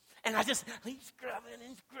 And he's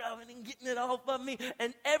scrubbing and getting it off of me.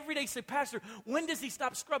 And every day say, Pastor, when does he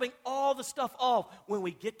stop scrubbing all the stuff off? When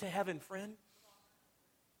we get to heaven, friend.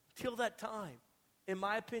 Till that time, in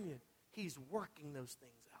my opinion, he's working those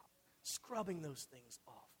things out, scrubbing those things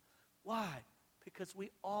off. Why? Because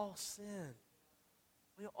we all sin.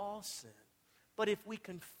 We all sin. But if we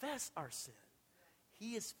confess our sin,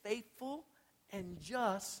 he is faithful and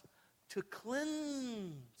just to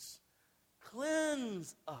cleanse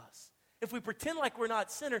us. If we pretend like we're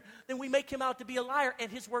not sinner, then we make him out to be a liar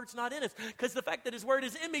and his word's not in us. Because the fact that his word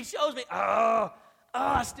is in me shows me,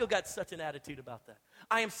 I still got such an attitude about that.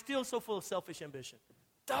 I am still so full of selfish ambition.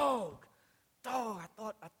 Dog, I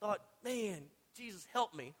thought, man, Jesus,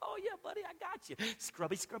 help me. Oh, yeah, buddy, I got you.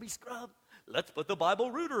 Scrubby, scrub. Let's put the Bible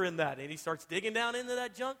rooter in that. And he starts digging down into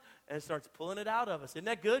that junk and starts pulling it out of us. Isn't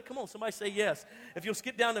that good? Come on, somebody say yes. If you'll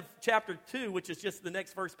skip down to chapter 2, which is just the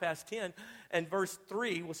next verse past 10, and verse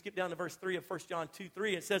 3, we'll skip down to verse 3 of 1 John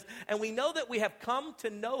 2:3. It says, and we know that we have come to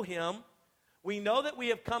know him. We know that we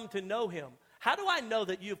have come to know him. How do I know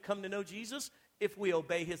that you have come to know Jesus? If we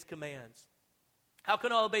obey his commands. How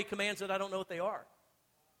can I obey commands that I don't know what they are?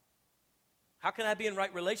 How can I be in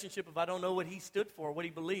right relationship if I don't know what he stood for, what he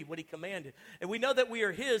believed, what he commanded? And we know that we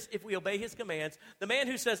are his if we obey his commands. The man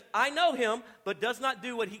who says, I know him, but does not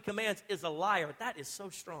do what he commands is a liar. That is so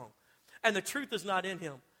strong. And the truth is not in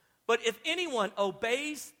him. But if anyone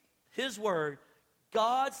obeys his word,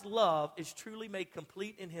 God's love is truly made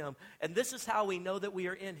complete in him. And this is how we know that we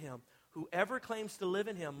are in him. Whoever claims to live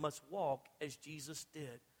in him must walk as Jesus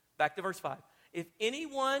did. Back to verse 5. If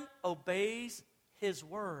anyone obeys his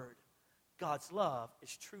word, God's love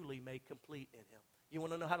is truly made complete in him. You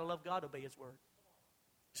want to know how to love God? Obey his word.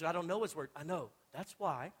 You say, I don't know his word. I know. That's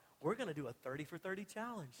why we're going to do a 30 for 30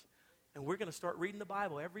 challenge. And we're going to start reading the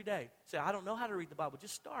Bible every day. Say, I don't know how to read the Bible.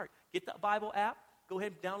 Just start. Get the Bible app. Go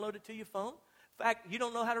ahead and download it to your phone. In fact, you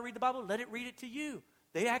don't know how to read the Bible? Let it read it to you.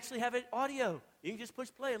 They actually have it audio. You can just push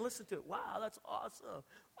play and listen to it. Wow, that's awesome.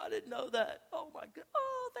 I didn't know that. Oh, my God.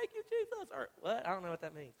 Oh, thank you, Jesus. Or what? I don't know what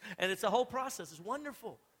that means. And it's a whole process. It's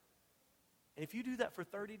wonderful. And if you do that for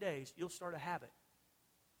 30 days, you'll start a habit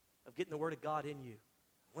of getting the Word of God in you.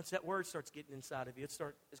 Once that Word starts getting inside of you, it's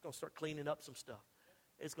going to start cleaning up some stuff.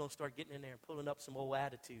 It's going to start getting in there and pulling up some old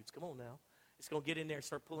attitudes. Come on now. It's going to get in there and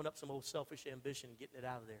start pulling up some old selfish ambition and getting it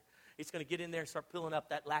out of there. It's going to get in there and start pulling up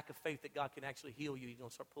that lack of faith that God can actually heal you. He's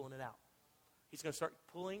going to start pulling it out. He's going to start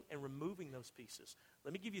pulling and removing those pieces.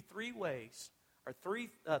 Let me give you three ways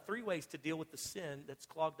to deal with the sin that's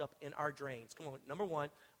clogged up in our drains. Come on. Number one,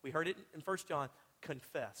 we heard it in 1 John,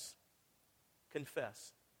 confess.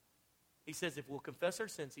 Confess. He says if we'll confess our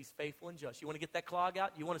sins, he's faithful and just. You want to get that clog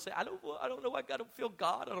out? You want to say, I don't know, I got to feel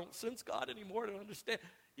God. I don't sense God anymore. I don't understand.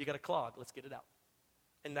 You got a clog. Let's get it out.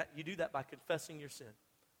 And you do that by confessing your sin.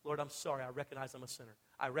 Lord, I'm sorry. I recognize I'm a sinner.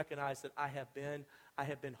 I recognize that I have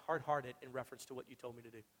been hard-hearted in reference to what you told me to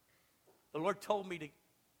do. The Lord told me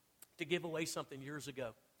to give away something years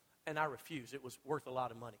ago, and I refused. It was worth a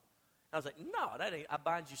lot of money. I was like, no, that ain't. I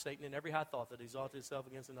bind you, Satan, in every high thought that exalted itself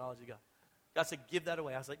against the knowledge of God. God said, give that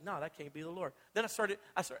away. I was like, no, that can't be the Lord. Then I started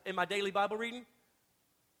in my daily Bible reading,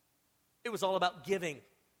 it was all about giving. I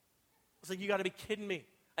was like, you got to be kidding me.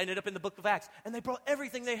 I ended up in the book of Acts, and they brought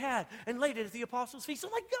everything they had and laid it at the apostles' feet. So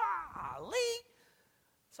I'm like, golly.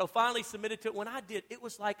 So finally submitted to it. When I did, it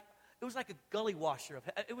was like a gully washer.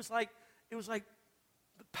 It was like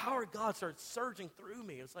the power of God started surging through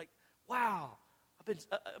me. It was like, wow.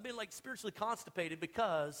 I've been like spiritually constipated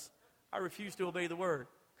because I refused to obey the word.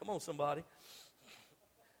 Come on, somebody.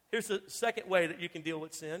 Here's the second way that you can deal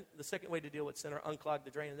with sin. The second way to deal with sin or unclog the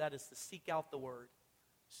drain, and that is to seek out the word.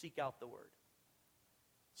 Seek out the word.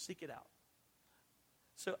 Seek it out.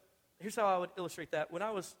 So here's how I would illustrate that. When I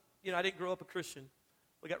was, I didn't grow up a Christian.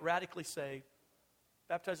 We got radically saved,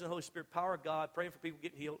 baptized in the Holy Spirit, power of God, praying for people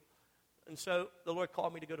getting healed. And so the Lord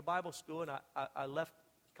called me to go to Bible school, and I left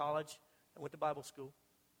college and went to Bible school.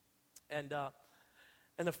 And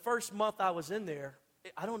the first month I was in there,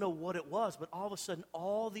 I don't know what it was, but all of a sudden,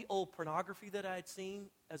 all the old pornography that I had seen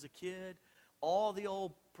as a kid, all the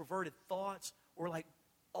old perverted thoughts were like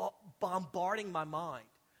bombarding my mind.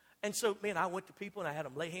 And so, man, I went to people and I had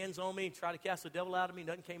them lay hands on me and try to cast the devil out of me.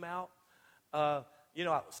 Nothing came out.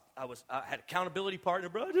 I had accountability partner,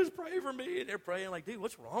 bro, just pray for me. And they're praying like, dude,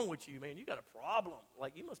 what's wrong with you, man? You got a problem.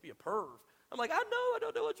 Like, you must be a perv. I'm like, I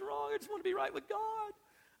don't know what's wrong. I just want to be right with God.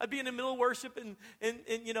 I'd be in the middle of worship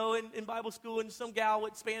in Bible school, and some gal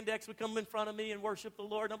with spandex would come in front of me and worship the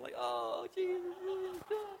Lord. And I'm like, oh, Jesus,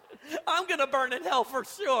 I'm going to burn in hell for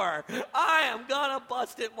sure. I am going to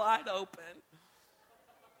bust it wide open.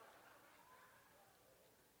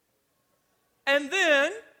 And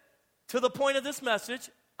then, to the point of this message,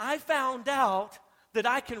 I found out that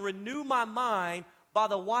I can renew my mind by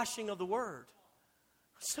the washing of the Word.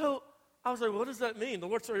 So I was like, what does that mean? The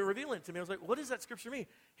Lord started revealing it to me. I was like, what does that scripture mean?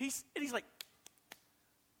 He's like,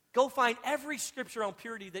 go find every scripture on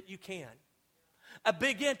purity that you can. I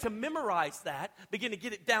begin to memorize that, begin to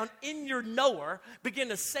get it down in your knower, begin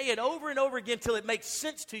to say it over and over again till it makes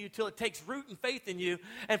sense to you, till it takes root and faith in you.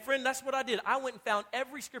 And friend, that's what I did. I went and found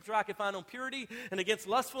every scripture I could find on purity and against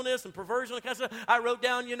lustfulness and perversion and kind of stuff. I wrote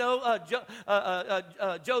down, Job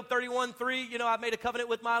 31:3, I made a covenant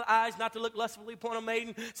with my eyes not to look lustfully upon a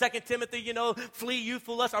maiden. 2 Timothy, flee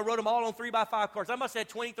youthful lust. I wrote them all on 3x5 cards. I must have had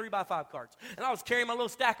 23 by 5 cards. And I was carrying my little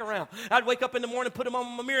stack around. I'd wake up in the morning, put them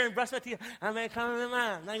on my mirror and brush my teeth. I'm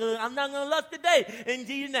not going to lust today. In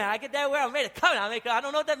Jesus' name, I get that where I made a covenant. I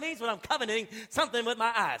don't know what that means, but I'm covenanting something with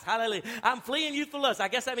my eyes. Hallelujah. I'm fleeing youthful lust. I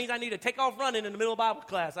guess that means I need to take off running in the middle of Bible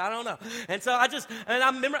class. I don't know. And so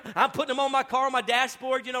I'm putting them on my car, on my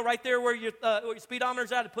dashboard, right there where your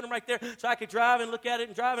speedometer's at. I put them right there so I could drive and look at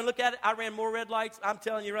it. I ran more red lights. I'm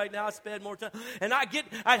telling you right now, I sped more time. And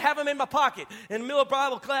I'd have them in my pocket. In the middle of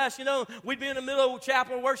Bible class, we'd be in the middle of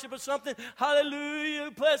chapel worship or something.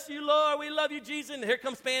 Hallelujah. Bless you, Lord. We love you, Jesus. And here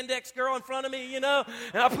comes spandex girl in front of me, and I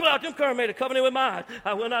pull out them cards, made a covenant with my eyes.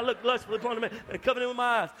 I will not look lustfully upon them, a covenant with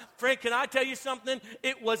my eyes. Friend, can I tell you something?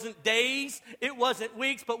 It wasn't days, it wasn't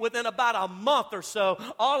weeks, but within about a month or so,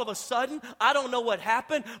 all of a sudden, I don't know what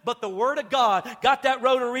happened, but the Word of God got that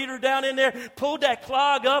rotor reader down in there, pulled that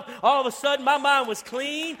clog up. All of a sudden, my mind was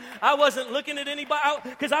clean. I wasn't looking at anybody,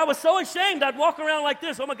 because I was so ashamed. I'd walk around like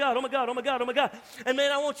this, oh my God, oh my God, oh my God, oh my God. And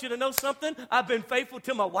man, I want you to know something. I've been faithful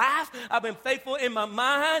to my wife. I've been faithful in my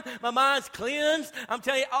mind. My mind's cleansed. I'm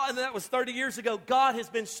telling you, and that was 30 years ago. God has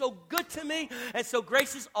been so good to me and so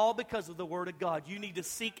gracious, all because of the Word of God. You need to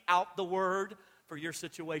seek out the Word for your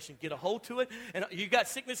situation. Get a hold to it. And you got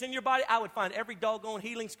sickness in your body, I would find every doggone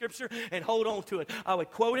healing scripture and hold on to it. I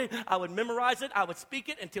would quote it. I would memorize it. I would speak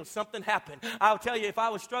it until something happened. I'll tell you, if I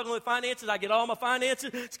was struggling with finances, I'd get all my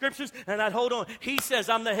finances, scriptures, and I'd hold on. He says,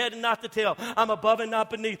 I'm the head and not the tail. I'm above and not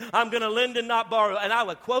beneath. I'm going to lend and not borrow. And I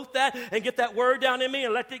would quote that and get that word down in me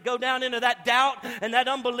and let it go down into that doubt and that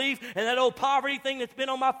unbelief and that old poverty thing that's been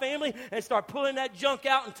on my family and start pulling that junk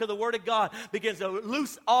out until the Word of God begins to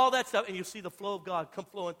loose all that stuff, and you'll see the flow of God come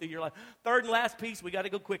flowing through your life. Third and last piece, we got to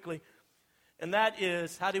go quickly. And that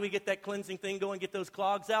is, how do we get that cleansing thing going, get those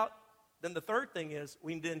clogs out? Then the third thing is,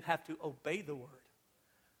 we then have to obey the Word.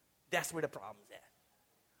 That's where the problem's at.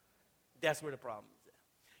 That's where the problem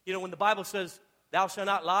is at. When the Bible says, thou shalt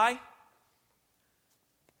not lie,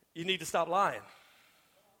 you need to stop lying.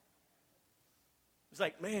 It's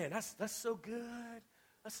like, man, that's so good.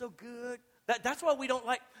 That's so good. That's why we don't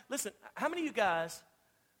like, listen, how many of you guys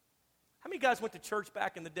went to church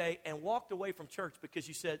back in the day and walked away from church because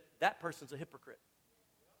you said, that person's a hypocrite?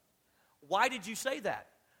 Why did you say that?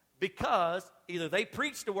 Because either they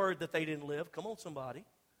preached a word that they didn't live. Come on, somebody.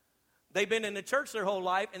 They've been in the church their whole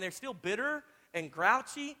life, and they're still bitter and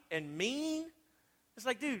grouchy and mean. It's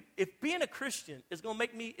like, dude, if being a Christian is going to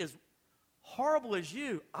make me as horrible as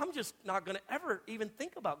you, I'm just not going to ever even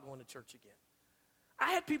think about going to church again.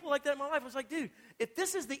 I had people like that in my life. I was like, dude, if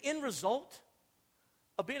this is the end result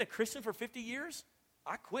of being a Christian for 50 years,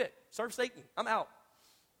 I quit. Serve Satan. I'm out.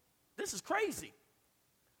 This is crazy.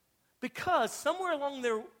 Because somewhere along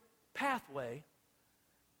their pathway,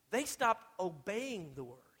 they stopped obeying the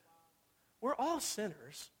Word. We're all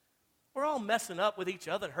sinners. We're all messing up with each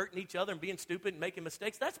other and hurting each other and being stupid and making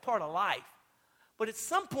mistakes. That's part of life. But at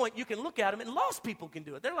some point, you can look at them, and lost people can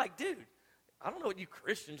do it. They're like, dude, I don't know what you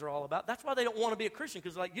Christians are all about. That's why they don't want to be a Christian,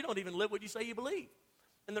 because you don't even live what you say you believe.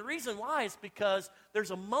 And the reason why is because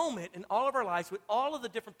there's a moment in all of our lives with all of the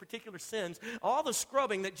different particular sins, all the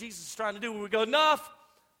scrubbing that Jesus is trying to do, where we go, enough.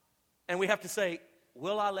 And we have to say,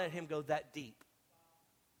 will I let him go that deep?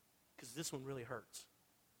 Because this one really hurts.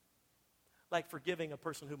 Like forgiving a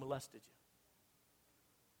person who molested you.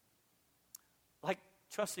 Like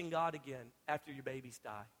trusting God again after your babies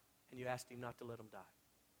die and you asked him not to let them die.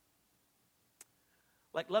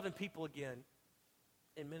 Like loving people again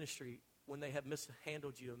in ministry when they have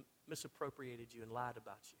mishandled you, misappropriated you, and lied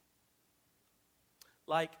about you.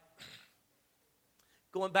 Like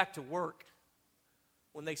going back to work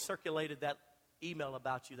when they circulated that email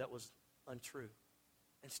about you that was untrue,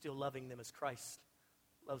 and still loving them as Christ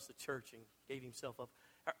loves the church and gave himself up,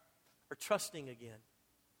 or trusting again,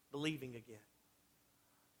 believing again.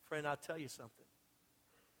 Friend, I'll tell you something.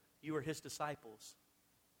 You are his disciples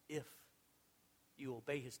if you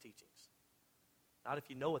obey his teachings. Not if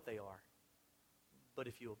you know what they are, but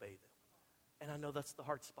if you obey them. And I know that's the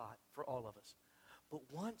hard spot for all of us. But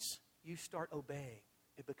once you start obeying,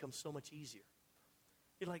 it becomes so much easier.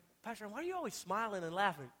 You're like, Pastor, why are you always smiling and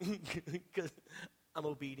laughing? Because I'm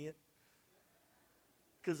obedient.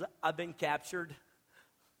 Because I've been captured.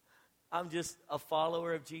 I'm just a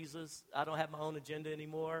follower of Jesus. I don't have my own agenda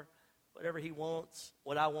anymore. Whatever he wants,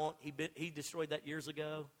 what I want, he destroyed that years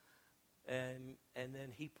ago. And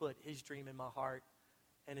then he put his dream in my heart.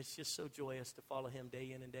 And it's just so joyous to follow him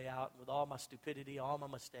day in and day out. With all my stupidity, all my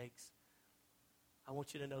mistakes, I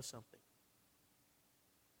want you to know something.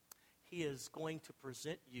 He is going to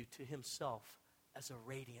present you to himself as a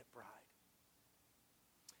radiant bride.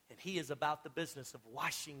 And he is about the business of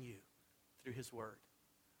washing you through his word.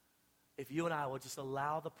 If you and I will just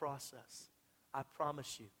allow the process, I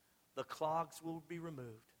promise you, the clogs will be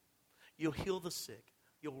removed. You'll heal the sick.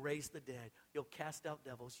 You'll raise the dead. You'll cast out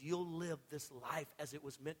devils. You'll live this life as it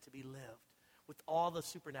was meant to be lived, with all the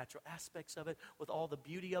supernatural aspects of it, with all the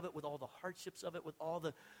beauty of it, with all the hardships of it, with all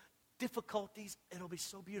the difficulties. It'll be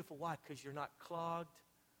so beautiful. Why? Because you're not clogged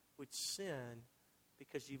with sin,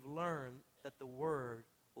 because you've learned that the word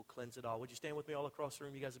will cleanse it all. Would you stand with me all across the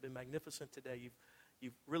room? You guys have been magnificent today.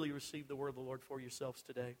 You've really received the word of the Lord for yourselves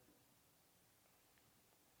today.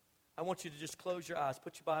 I want you to just close your eyes.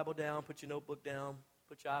 Put your Bible down. Put your notebook down.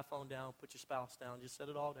 Put your iPhone down. Put your spouse down. Just set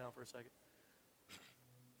it all down for a second.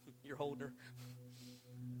 You're holding her.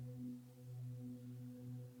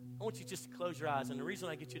 I want you just to close your eyes. And the reason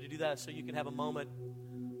I get you to do that is so you can have a moment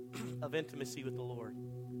of intimacy with the Lord.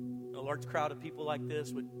 A large crowd of people like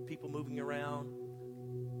this with people moving around,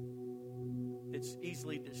 it's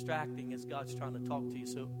easily distracting as God's trying to talk to you.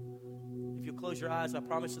 So if you close your eyes, I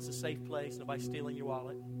promise it's a safe place. Nobody's stealing your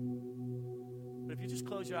wallet. But if you just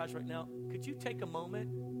close your eyes right now, could you take a moment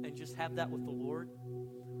and just have that with the Lord?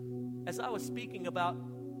 As I was speaking about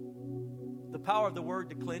the power of the word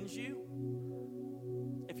to cleanse you,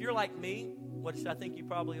 if you're like me, which I think you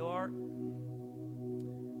probably are,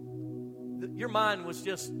 your mind was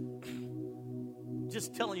just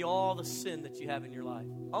telling you all the sin that you have in your life,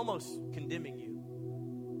 almost condemning you.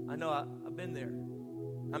 I know I've been there.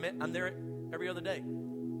 I'm there every other day.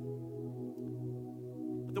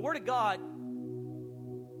 But the Word of God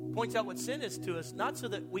points out what sin is to us, not so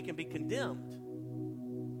that we can be condemned,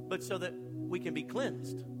 but so that we can be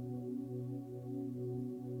cleansed.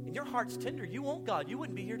 And your heart's tender. You want God. You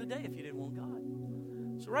wouldn't be here today if you didn't want God.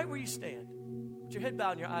 So right where you stand, with your head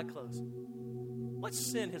bowed and your eye closed, what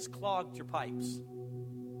sin has clogged your pipes?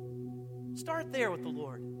 Start there with the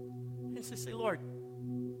Lord. And just say, Lord,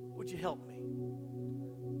 would you help me?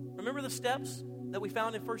 Remember the steps that we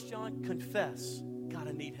found in 1 John? Confess. God,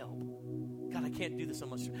 I need help. God, I can't do this on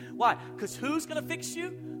my strength. Why? Because who's going to fix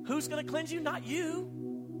you? Who's going to cleanse you? Not you.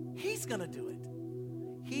 He's going to do it.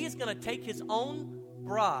 He is going to take his own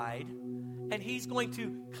bride, and he's going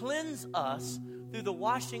to cleanse us through the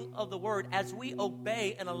washing of the word as we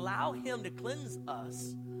obey and allow him to cleanse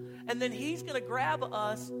us. And then he's going to grab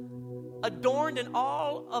us adorned in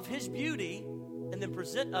all of his beauty and then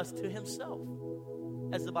present us to himself,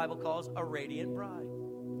 as the Bible calls a radiant bride.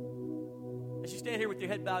 As you stand here with your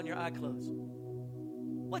head bowed and your eye closed,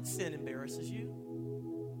 what sin embarrasses you?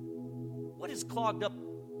 What has clogged up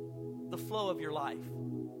the flow of your life?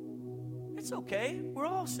 It's okay. We're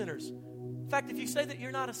all sinners. In fact, if you say that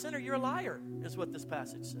you're not a sinner, you're a liar, is what this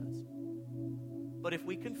passage says. But if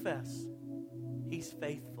we confess, he's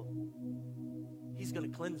faithful. He's going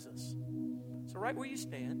to cleanse us. So right where you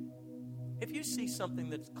stand, if you see something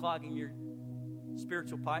that's clogging your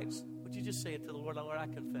spiritual pipes, would you just say it to the Lord? Lord, I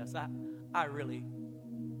confess. I really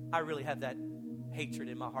have that hatred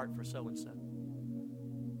in my heart for so-and-so.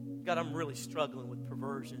 God, I'm really struggling with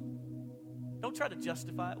perversion. Don't try to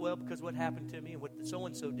justify it, well, because what happened to me and what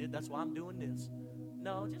so-and-so did, that's why I'm doing this.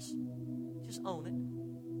 No, just own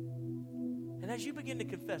it. And as you begin to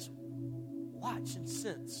confess, watch and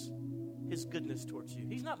sense his goodness towards you.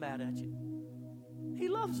 He's not mad at you. He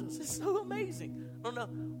loves us. It's so amazing. I don't know.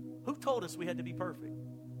 Who told us we had to be perfect?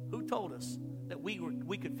 Who told us that we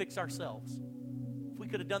could fix ourselves? If we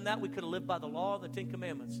could have done that, we could have lived by the law of the Ten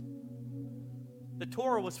Commandments. The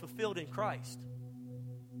Torah was fulfilled in Christ.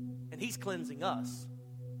 And he's cleansing us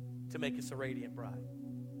to make us a radiant bride.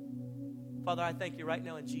 Father, I thank you right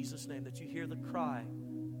now in Jesus' name that you hear the cry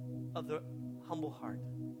of the humble heart.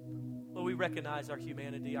 Lord, Lord, we recognize our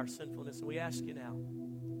humanity, our sinfulness, and we ask you now,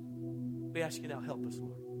 help us,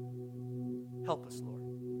 Lord. Help us, Lord.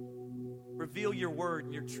 Reveal your word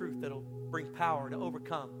and your truth that'll bring power to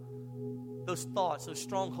overcome those thoughts, those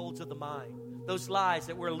strongholds of the mind, those lies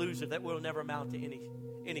that we're a loser, that will never amount to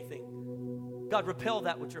anything. God, repel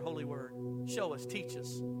that with your holy word. Show us, teach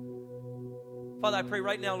us. Father, I pray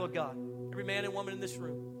right now, Lord God, every man and woman in this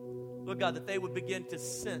room, Lord God, that they would begin to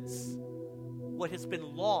sense what has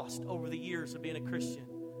been lost over the years of being a Christian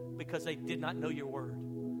because they did not know your word.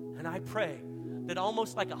 And I pray that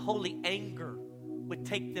almost like a holy anger would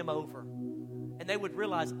take them over, and they would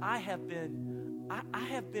realize, I have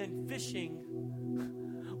been fishing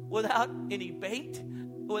without any bait,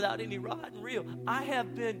 without any rod and reel. I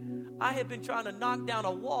have been trying to knock down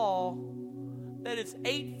a wall that is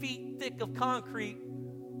 8 feet thick of concrete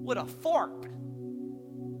with a fork.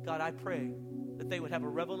 God, I pray that they would have a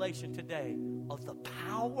revelation today of the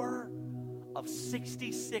power of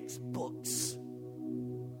 66 books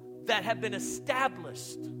that have been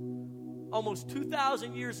established almost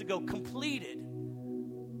 2,000 years ago, completed,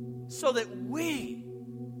 so that we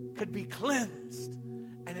could be cleansed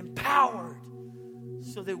and empowered,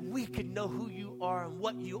 so that we could know who you are and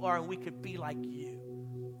what you are, and we could be like you.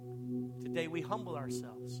 Today we humble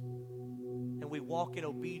ourselves and we walk in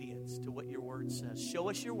obedience to what your word says. Show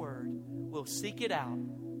us your word. We'll seek it out,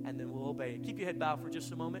 and then we'll obey it. Keep your head bowed for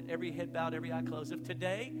just a moment. Every head bowed, every eye closed. If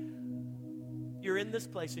today you're in this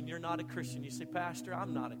place and you're not a Christian, you say, Pastor,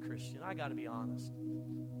 I'm not a Christian. I got to be honest.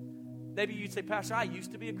 Maybe you'd say, Pastor, I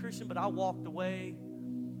used to be a Christian, but I walked away.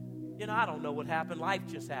 I don't know what happened. Life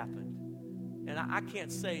just happened. And I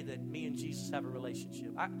can't say that me and Jesus have a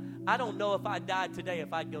relationship. I don't know if I died today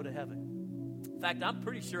if I'd go to heaven. In fact, I'm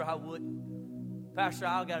pretty sure I wouldn't. Pastor,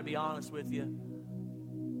 I got to be honest with you.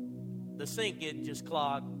 The sink isn't just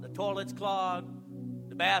clogged. The toilet's clogged.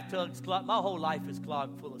 The bathtub's clogged. My whole life is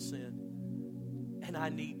clogged full of sin. And I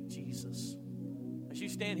need Jesus. As you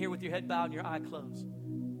stand here with your head bowed and your eye closed,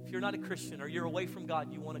 if you're not a Christian or you're away from God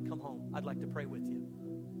and you want to come home, I'd like to pray with you.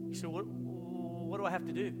 You say, what do I have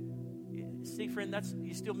to do? See, friend,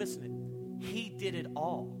 you're still missing it. He did it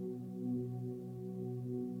all.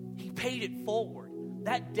 He paid it forward.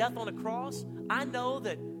 That death on the cross, I know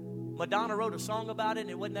that Madonna wrote a song about it and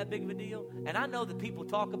it wasn't that big of a deal. And I know that people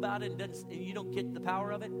talk about it and you don't get the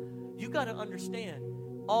power of it. You got to understand,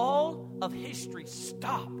 all of history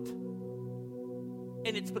stopped. And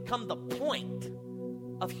it's become the point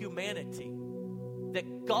of humanity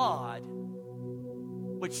that God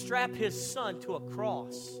would strap his son to a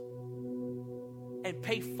cross and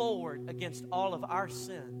pay forward against all of our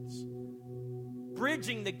sins,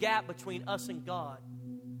 bridging the gap between us and God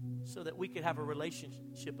so that we could have a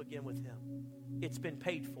relationship again with him. It's been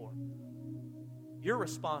paid for. Your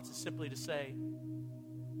response is simply to say,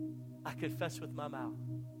 I confess with my mouth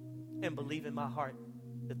and believe in my heart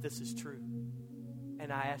that this is true.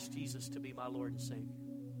 And I ask Jesus to be my Lord and Savior.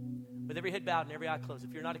 With every head bowed and every eye closed,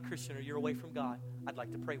 if you're not a Christian or you're away from God, I'd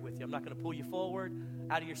like to pray with you. I'm not going to pull you forward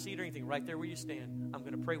out of your seat or anything. Right there where you stand, I'm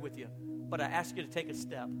going to pray with you. But I ask you to take a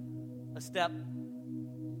step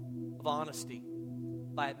of honesty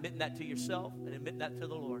by admitting that to yourself and admitting that to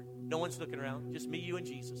the Lord. No one's looking around, just me, you, and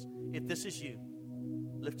Jesus. If this is you,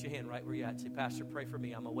 lift your hand right where you're at. Say, Pastor, pray for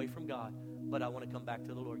me. I'm away from God, but I want to come back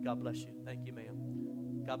to the Lord. God bless you. Thank you,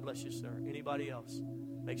 ma'am. God bless you, sir. Anybody else?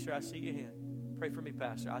 Make sure I see your hand. Pray for me,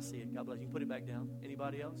 Pastor. I see it. God bless you. You can put it back down.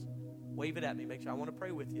 Anybody else? Wave it at me. Make sure I want to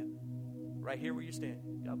pray with you. Right here where you stand.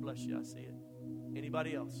 God bless you. I see it.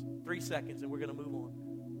 Anybody else? 3 seconds and we're going to move on.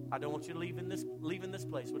 I don't want you to leave in this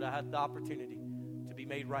place without having the opportunity to be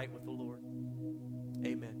made right with the Lord.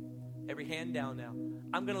 Amen. Every hand down now.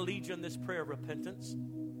 I'm going to lead you in this prayer of repentance.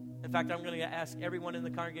 In fact, I'm going to ask everyone in the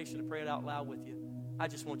congregation to pray it out loud with you. I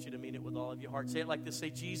just want you to mean it with all of your heart. Say it like this. Say,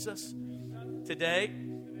 Jesus, today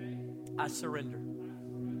I surrender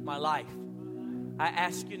my life. I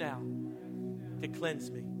ask you now to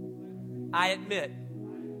cleanse me. I admit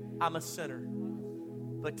I'm a sinner.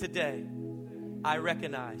 But today I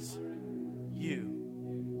recognize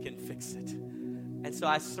you can fix it. And so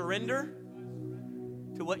I surrender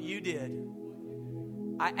to what you did.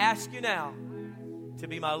 I ask you now to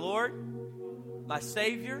be my Lord, my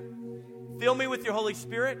Savior. Fill me with your Holy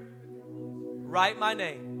Spirit. Write my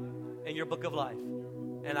name in your book of life.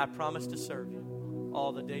 And I promise to serve you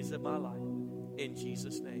all the days of my life. In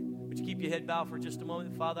Jesus' name. Would you keep your head bowed for just a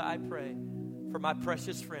moment? Father, I pray for my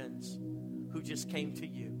precious friends who just came to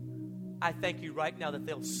you. I thank you right now that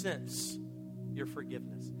they'll sense your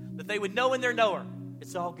forgiveness. That they would know in their knower,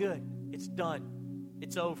 it's all good. It's done.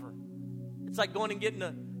 It's over. It's like going and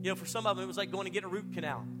getting for some of them, it was like going and getting a root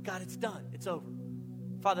canal. God, it's done. It's over.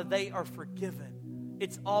 Father, they are forgiven.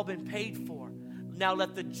 It's all been paid for. Now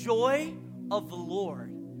let the joy of the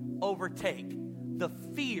Lord overtake the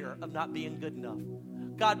fear of not being good enough.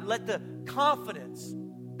 God, let the confidence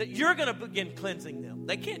that you're going to begin cleansing them.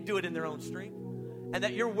 They can't do it in their own strength. And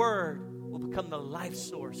that your word will become the life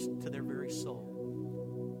source to their very soul.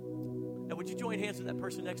 Now, would you join hands with that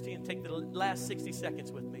person next to you and take the last 60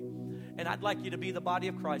 seconds with me? And I'd like you to be the body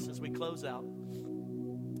of Christ as we close out.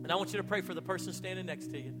 And I want you to pray for the person standing next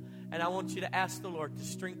to you. And I want you to ask the Lord to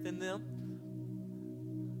strengthen them,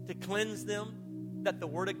 to cleanse them, that the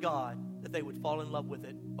word of God, that they would fall in love with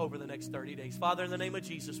it over the next 30 days. Father, in the name of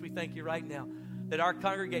Jesus, we thank you right now that our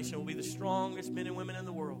congregation will be the strongest men and women in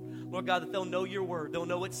the world. Lord God, that they'll know your word. They'll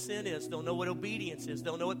know what sin is. They'll know what obedience is.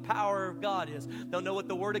 They'll know what power of God is. They'll know what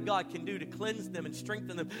the word of God can do to cleanse them and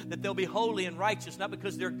strengthen them, that they'll be holy and righteous, not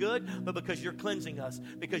because they're good, but because you're cleansing us,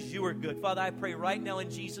 because you are good. Father, I pray right now in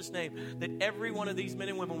Jesus' name that every one of these men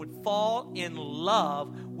and women would fall in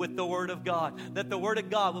love with the word of God, that the word of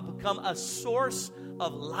God would become a source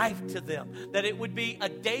of life to them, that it would be a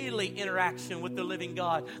daily interaction with the living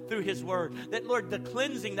God through his word, that, Lord, the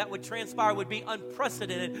cleansing that would transpire would be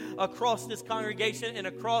unprecedented across this congregation and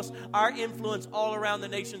across our influence all around the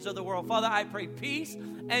nations of the world. Father, I pray peace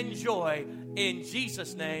and joy in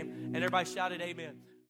Jesus' name. And everybody shouted amen.